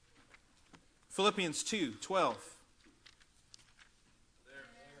 Philippians 2:12.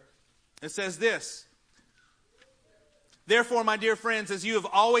 It says this, "Therefore, my dear friends, as you have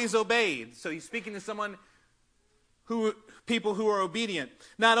always obeyed," so he's speaking to people who are obedient,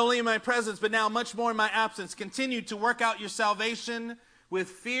 "not only in my presence, but now much more in my absence, continue to work out your salvation with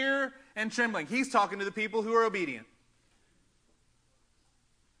fear and trembling." He's talking to the people who are obedient.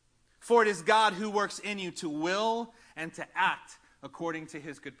 "For it is God who works in you to will and to act according to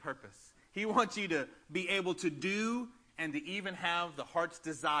His good purpose." He wants you to be able to do and to even have the heart's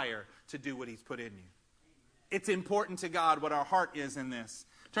desire to do what He's put in you. It's important to God what our heart is in this.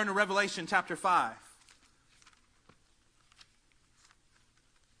 Turn to Revelation chapter 5.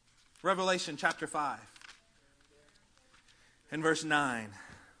 Revelation chapter 5 and verse 9.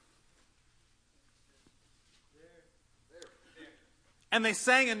 "And they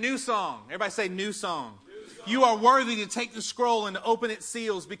sang a new song." Everybody say new song. "You are worthy to take the scroll and to open its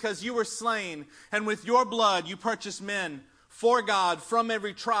seals, because you were slain, and with your blood you purchased men for God from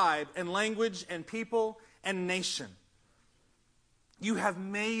every tribe and language and people and nation. You have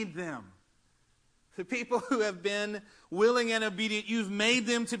made them." The people who have been willing and obedient, you've made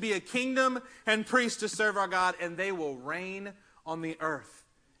them to be a kingdom and priests to serve our God, and they will reign on the earth.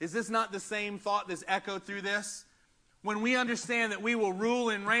 Is this not the same thought that's echoed through this? When we understand that we will rule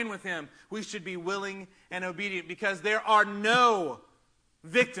and reign with Him, we should be willing and obedient, because there are no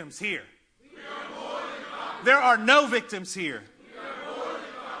victims here. There are no victims here.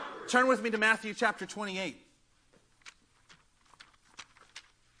 Turn with me to Matthew chapter 28.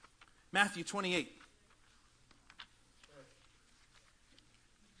 Matthew 28.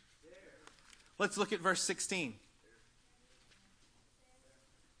 Let's look at verse 16.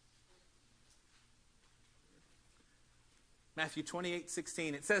 Matthew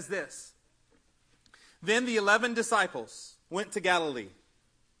 28:16. It says this, "Then the 11 disciples went to Galilee,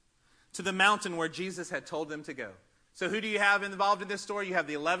 to the mountain where Jesus had told them to go." So who do you have involved in this story? You have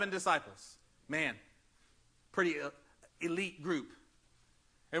the 11 disciples. Man, pretty elite group.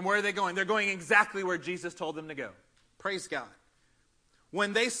 And where are they going? They're going exactly where Jesus told them to go. Praise God.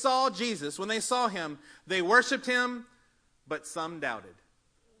 "When they saw Jesus, when they saw Him, they worshiped Him, but some doubted."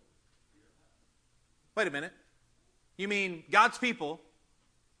 Wait a minute. You mean God's people,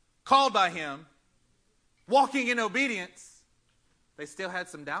 called by Him, walking in obedience, they still had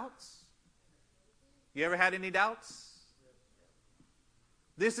some doubts? You ever had any doubts?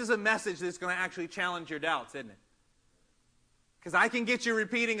 This is a message that's going to actually challenge your doubts, isn't it? Because I can get you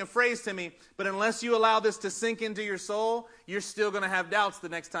repeating a phrase to me, but unless you allow this to sink into your soul, you're still going to have doubts the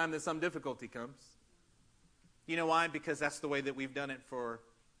next time that some difficulty comes. You know why? Because that's the way that we've done it for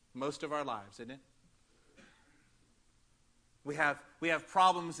most of our lives, isn't it? We have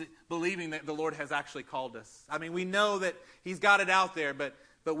problems believing that the Lord has actually called us. I mean, we know that He's got it out there, but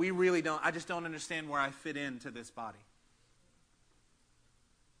we really don't. I just don't understand where I fit into this body.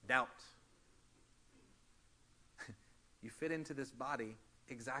 Doubt. You fit into this body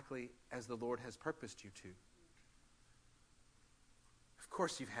exactly as the Lord has purposed you to. Of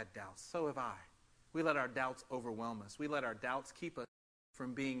course you've had doubts. So have I. We let our doubts overwhelm us. We let our doubts keep us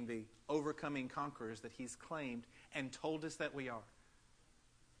from being the overcoming conquerors that He's claimed and told us that we are.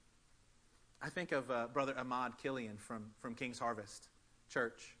 I think of Brother Ahmad Killian from King's Harvest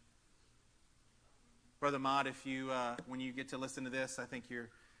Church. Brother Ahmad, if you when you get to listen to this, I think you're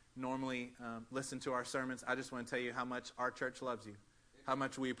normally listen to our sermons. I just want to tell you how much our church loves you, how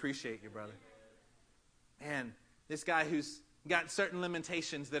much we appreciate you, brother. And this guy who's got certain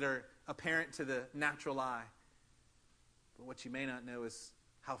limitations that are apparent to the natural eye. But what you may not know is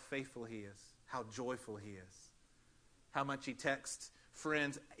how faithful he is, how joyful he is, how much he texts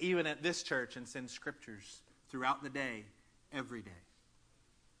friends, even at this church, and sends scriptures throughout the day, every day.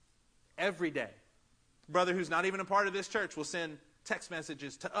 Every day. Brother who's not even a part of this church will send text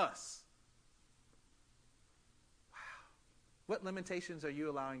messages to us. Wow. What limitations are you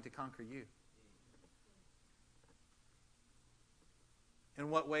allowing to conquer you? In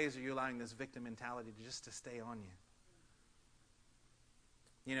what ways are you allowing this victim mentality to stay on you?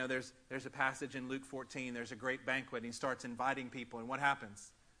 You know, there's a passage in Luke 14. There's a great banquet, and he starts inviting people. And what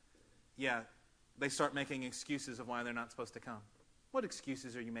happens? Yeah, they start making excuses of why they're not supposed to come. What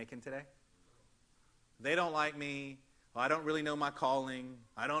excuses are you making today? They don't like me. Well, I don't really know my calling.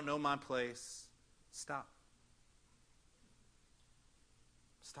 I don't know my place. Stop.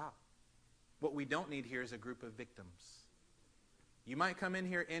 Stop. What we don't need here is a group of victims. You might come in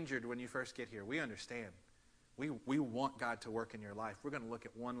here injured when you first get here. We understand. We want God to work in your life. We're going to look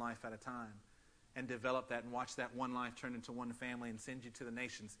at one life at a time and develop that and watch that one life turn into one family and send you to the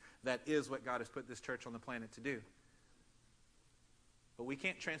nations. That is what God has put this church on the planet to do. But we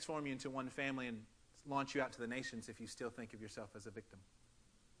can't transform you into one family and launch you out to the nations if you still think of yourself as a victim.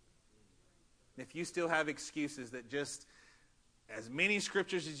 If you still have excuses that just, as many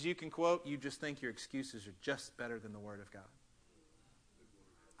scriptures as you can quote, you just think your excuses are just better than the Word of God.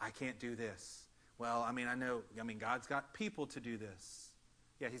 I can't do this. Well, God's got people to do this.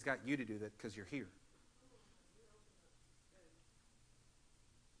 Yeah, He's got you to do that because you're here.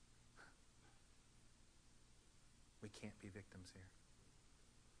 We can't be victims here.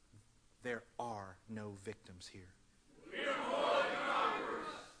 There are no victims here. We are more than conquerors.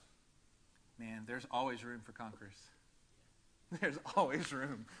 Man, there's always room for conquerors. There's always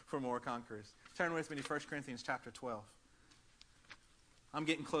room for more conquerors. Turn with me to 1 Corinthians chapter 12. I'm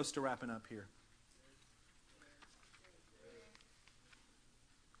getting close to wrapping up here.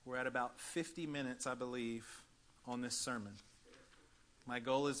 We're at about 50 minutes, I believe, on this sermon. My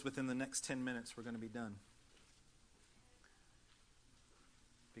goal is within the next 10 minutes we're going to be done.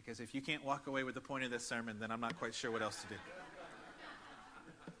 Because if you can't walk away with the point of this sermon, then I'm not quite sure what else to do.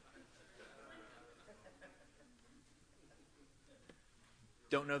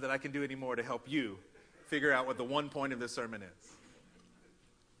 Don't know that I can do any more to help you figure out what the one point of this sermon is.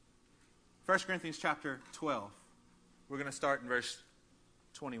 1 Corinthians chapter 12. We're going to start in verse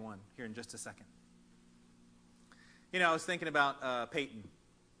 21 here in just a second. You know, I was thinking about Peyton.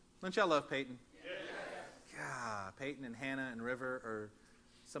 Don't y'all love Peyton? Yes. Yeah, Peyton and Hannah and River are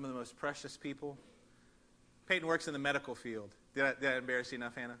some of the most precious people. Peyton works in the medical field. Did I embarrass you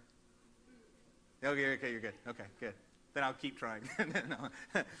enough, Hannah? Okay, you're good. Okay, good. Then I'll keep trying.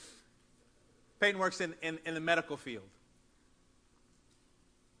 No. Peyton works in the medical field.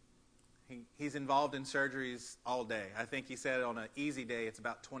 He's involved in surgeries all day. I think he said on an easy day, it's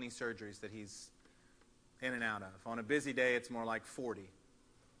about 20 surgeries that he's in and out of. On a busy day, it's more like 40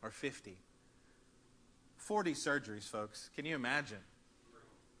 or 50. 40 surgeries, folks. Can you imagine?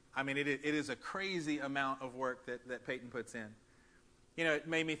 I mean, it is a crazy amount of work that Peyton puts in. You know, it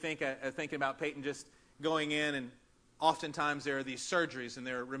made me think, thinking about Peyton just going in, and oftentimes there are these surgeries, and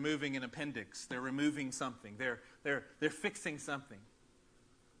they're removing an appendix. They're removing something. They're fixing something.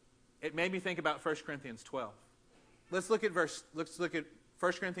 It made me think about 1 Corinthians 12. Let's look at 1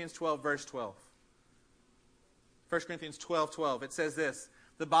 Corinthians 12, verse 12. 1 Corinthians 12:12. It says this: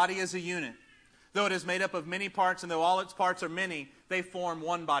 the body is a unit. Though it is made up of many parts, and though all its parts are many, they form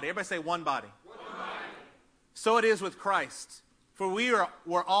one body. Everybody say one body. One body. So it is with Christ. For we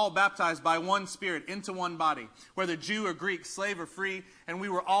were all baptized by one Spirit into one body, whether Jew or Greek, slave or free, and we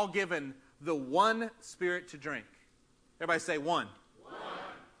were all given the one Spirit to drink. Everybody say one. One.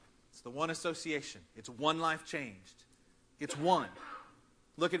 It's the one association. It's one life changed. It's one.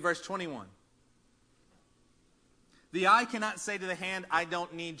 Look at verse 21. The eye cannot say to the hand, I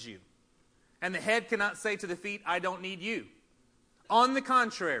don't need you. And the head cannot say to the feet, I don't need you. On the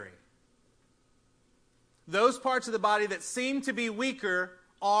contrary, those parts of the body that seem to be weaker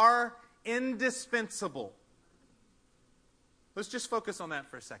are indispensable. Let's just focus on that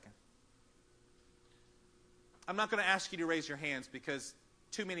for a second. I'm not going to ask you to raise your hands because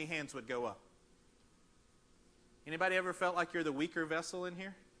too many hands would go up. Anybody ever felt like you're the weaker vessel in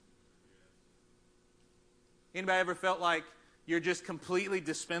here? Anybody ever felt like you're just completely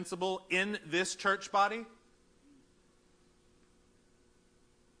dispensable in this church body?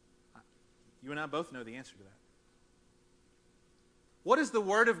 You and I both know the answer to that. What does the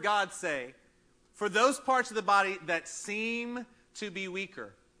Word of God say for those parts of the body that seem to be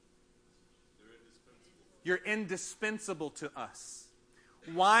weaker? You're indispensable to us.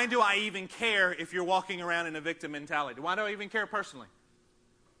 Why do I even care if you're walking around in a victim mentality? Why do I even care personally?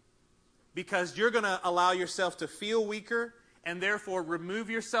 Because you're going to allow yourself to feel weaker and therefore remove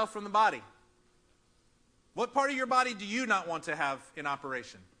yourself from the body. What part of your body do you not want to have in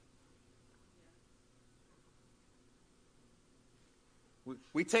operation?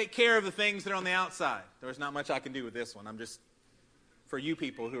 We take care of the things that are on the outside. There's not much I can do with this one. I'm just for you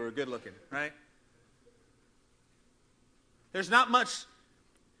people who are good looking, right? There's not much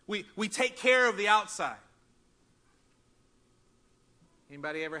We take care of the outside.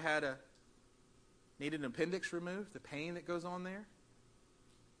 Anybody ever needed an appendix removed? The pain that goes on there?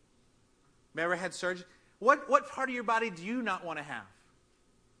 Ever had surgery? What part of your body do you not want to have?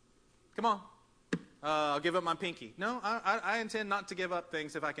 Come on. I'll give up my pinky. No, I intend not to give up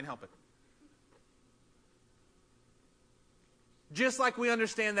things if I can help it. Just like we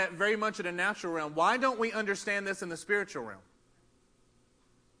understand that very much in the natural realm, why don't we understand this in the spiritual realm?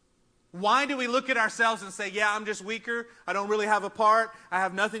 Why do we look at ourselves and say, yeah, I'm just weaker, I don't really have a part, I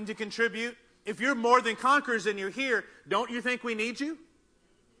have nothing to contribute? If you're more than conquerors and you're here, don't you think we need you?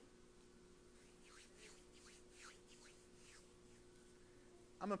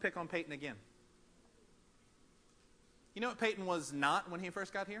 I'm going to pick on Peyton again. You know what Peyton was not when he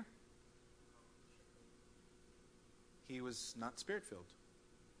first got here? He was not Spirit-filled.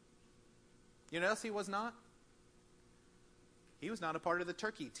 You know what else he was not? He was not a part of the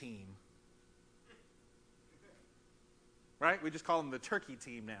turkey team. Right? We just call him the turkey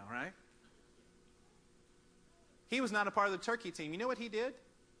team now, right? He was not a part of the turkey team. You know what he did?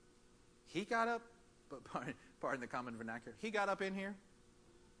 He got up, but pardon the common vernacular, he got up in here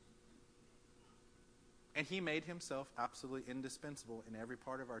and he made himself absolutely indispensable in every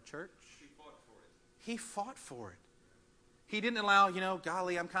part of our church. He fought for it. He fought for it. He didn't allow,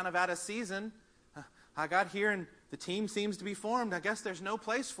 golly, I'm kind of out of season. I got here and the team seems to be formed. I guess there's no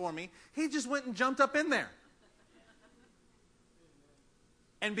place for me. He just went and jumped up in there.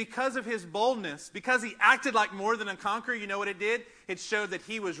 And because of his boldness, because he acted like more than a conqueror, you know what it did? It showed that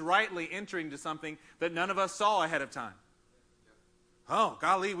he was rightly entering to something that none of us saw ahead of time. Oh,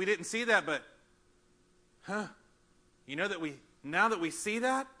 golly, we didn't see that, but, you know that now that we see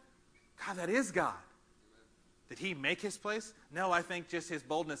that, God, that is God. Did he make his place? No, I think just his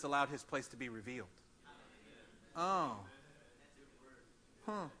boldness allowed his place to be revealed. Oh.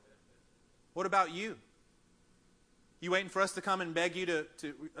 What about you? You waiting for us to come and beg you to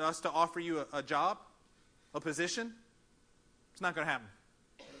us to offer you a job, a position? It's not going to happen.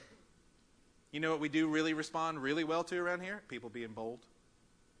 You know what we do really respond really well to around here? People being bold.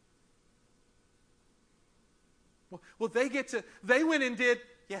 Well, they went and did,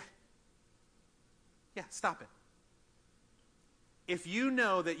 yeah, stop it. If you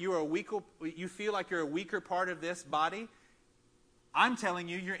know that you feel like you're a weaker part of this body, I'm telling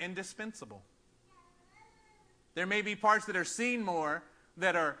you, you're indispensable. There may be parts that are seen more,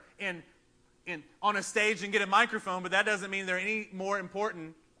 that are on a stage and get a microphone, but that doesn't mean they're any more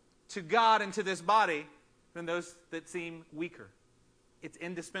important to God and to this body than those that seem weaker. It's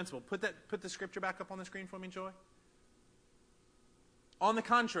indispensable. Put the scripture back up on the screen for me, Joy. On the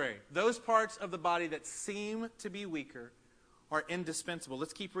contrary, those parts of the body that seem to be weaker are indispensable.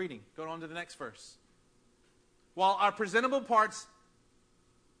 Let's keep reading. Go on to the next verse. While our presentable parts...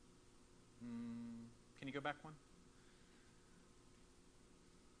 Can you go back one?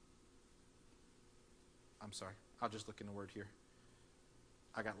 I'm sorry. I'll just look in the word here.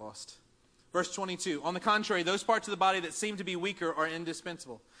 I got lost. Verse 22. On the contrary, those parts of the body that seem to be weaker are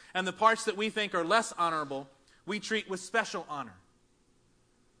indispensable. And the parts that we think are less honorable, we treat with special honor.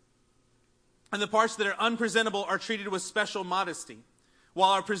 And the parts that are unpresentable are treated with special modesty, while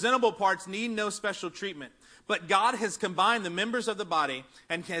our presentable parts need no special treatment. But God has combined the members of the body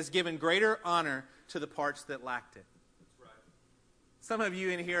and has given greater honor to the parts that lacked it. That's right. Some of you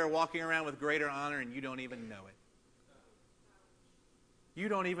in here are walking around with greater honor and you don't even know it. You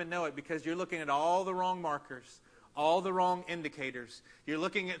don't even know it because you're looking at all the wrong markers, all the wrong indicators. You're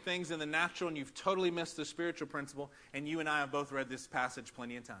looking at things in the natural and you've totally missed the spiritual principle. And you and I have both read this passage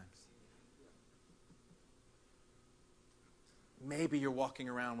plenty of times. Maybe you're walking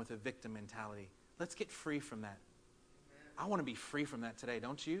around with a victim mentality. Let's get free from that. I want to be free from that today,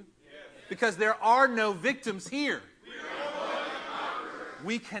 don't you? Yes. Because there are no victims here.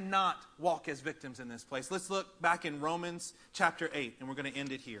 We cannot walk as victims in this place. Let's look back in Romans chapter 8, and we're going to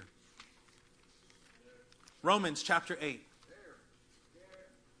end it here. Romans chapter 8.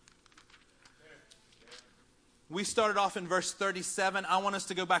 We started off in verse 37. I want us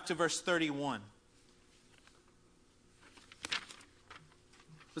to go back to verse 31.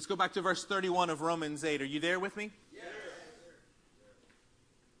 Let's go back to verse 31 of Romans 8. Are you there with me? Yes.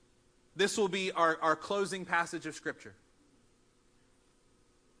 This will be our closing passage of Scripture.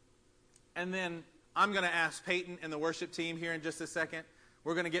 And then I'm going to ask Peyton and the worship team here in just a second.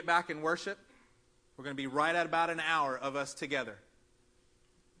 We're going to get back and worship. We're going to be right at about an hour of us together.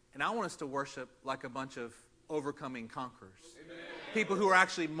 And I want us to worship like a bunch of overcoming conquerors. Amen. People who are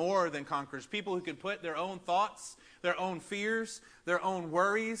actually more than conquerors. People who can put their own thoughts, their own fears, their own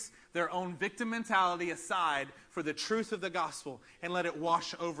worries, their own victim mentality aside for the truth of the gospel and let it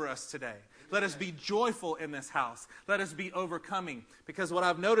wash over us today. Let us be joyful in this house. Let us be overcoming. Because what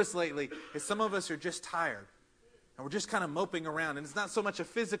I've noticed lately is some of us are just tired. And we're just kind of moping around. And it's not so much a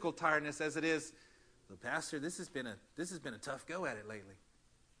physical tiredness as it is, well, Pastor, this has been a tough go at it lately.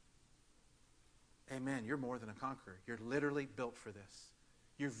 Amen. You're more than a conqueror. You're literally built for this.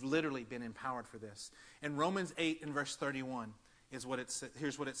 You've literally been empowered for this. In Romans 8 and verse 31 is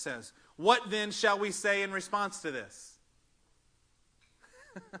here's what it says. What then shall we say in response to this?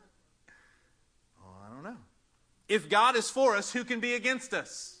 I don't know. If God is for us, who can be against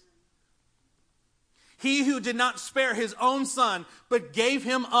us? He who did not spare his own son, but gave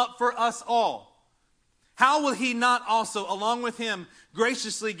him up for us all, how will he not also, along with him,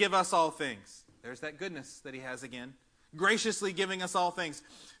 graciously give us all things? There's that goodness that he has again. Graciously giving us all things.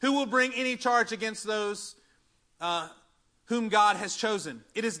 Who will bring any charge against those whom God has chosen?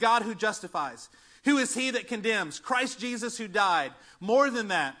 It is God who justifies. Who is he that condemns? Christ Jesus, who died. More than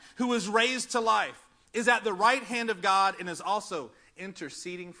that, who was raised to life, is at the right hand of God and is also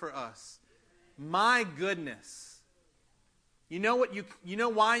interceding for us. My goodness. You know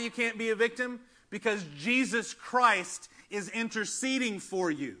why you can't be a victim? Because Jesus Christ is interceding for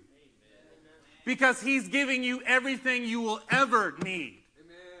you. Because he's giving you everything you will ever need.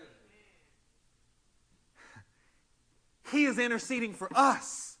 Amen. He is interceding for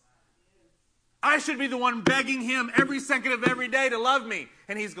us. I should be the one begging him every second of every day to love me.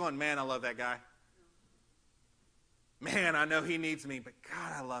 And he's going, man, I love that guy. Man, I know he needs me, but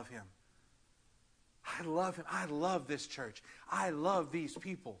God, I love him. I love him. I love this church. I love these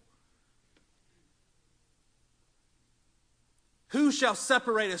people. Who shall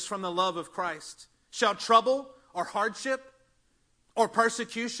separate us from the love of Christ? Shall trouble or hardship or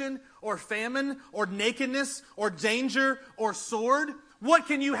persecution or famine or nakedness or danger or sword? What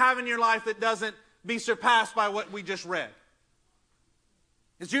can you have in your life that doesn't be surpassed by what we just read?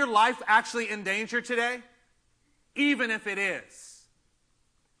 Is your life actually in danger today? Even if it is.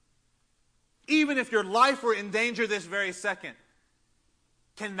 Even if your life were in danger this very second,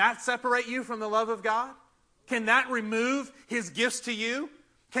 can that separate you from the love of God? Can that remove his gifts to you?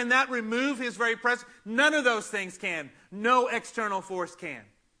 Can that remove his very presence? None of those things can. No external force can.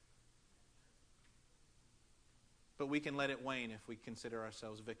 But we can let it wane if we consider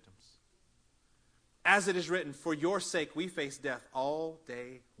ourselves victims. As it is written, for your sake we face death all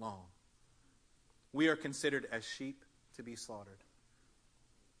day long. We are considered as sheep to be slaughtered.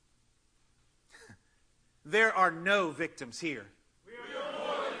 There are no victims here.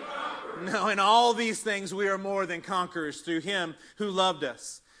 No, in all these things we are more than conquerors through him who loved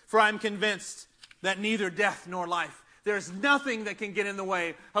us. For I am convinced that neither death nor life, there's nothing that can get in the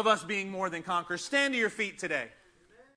way of us being more than conquerors. Stand to your feet today.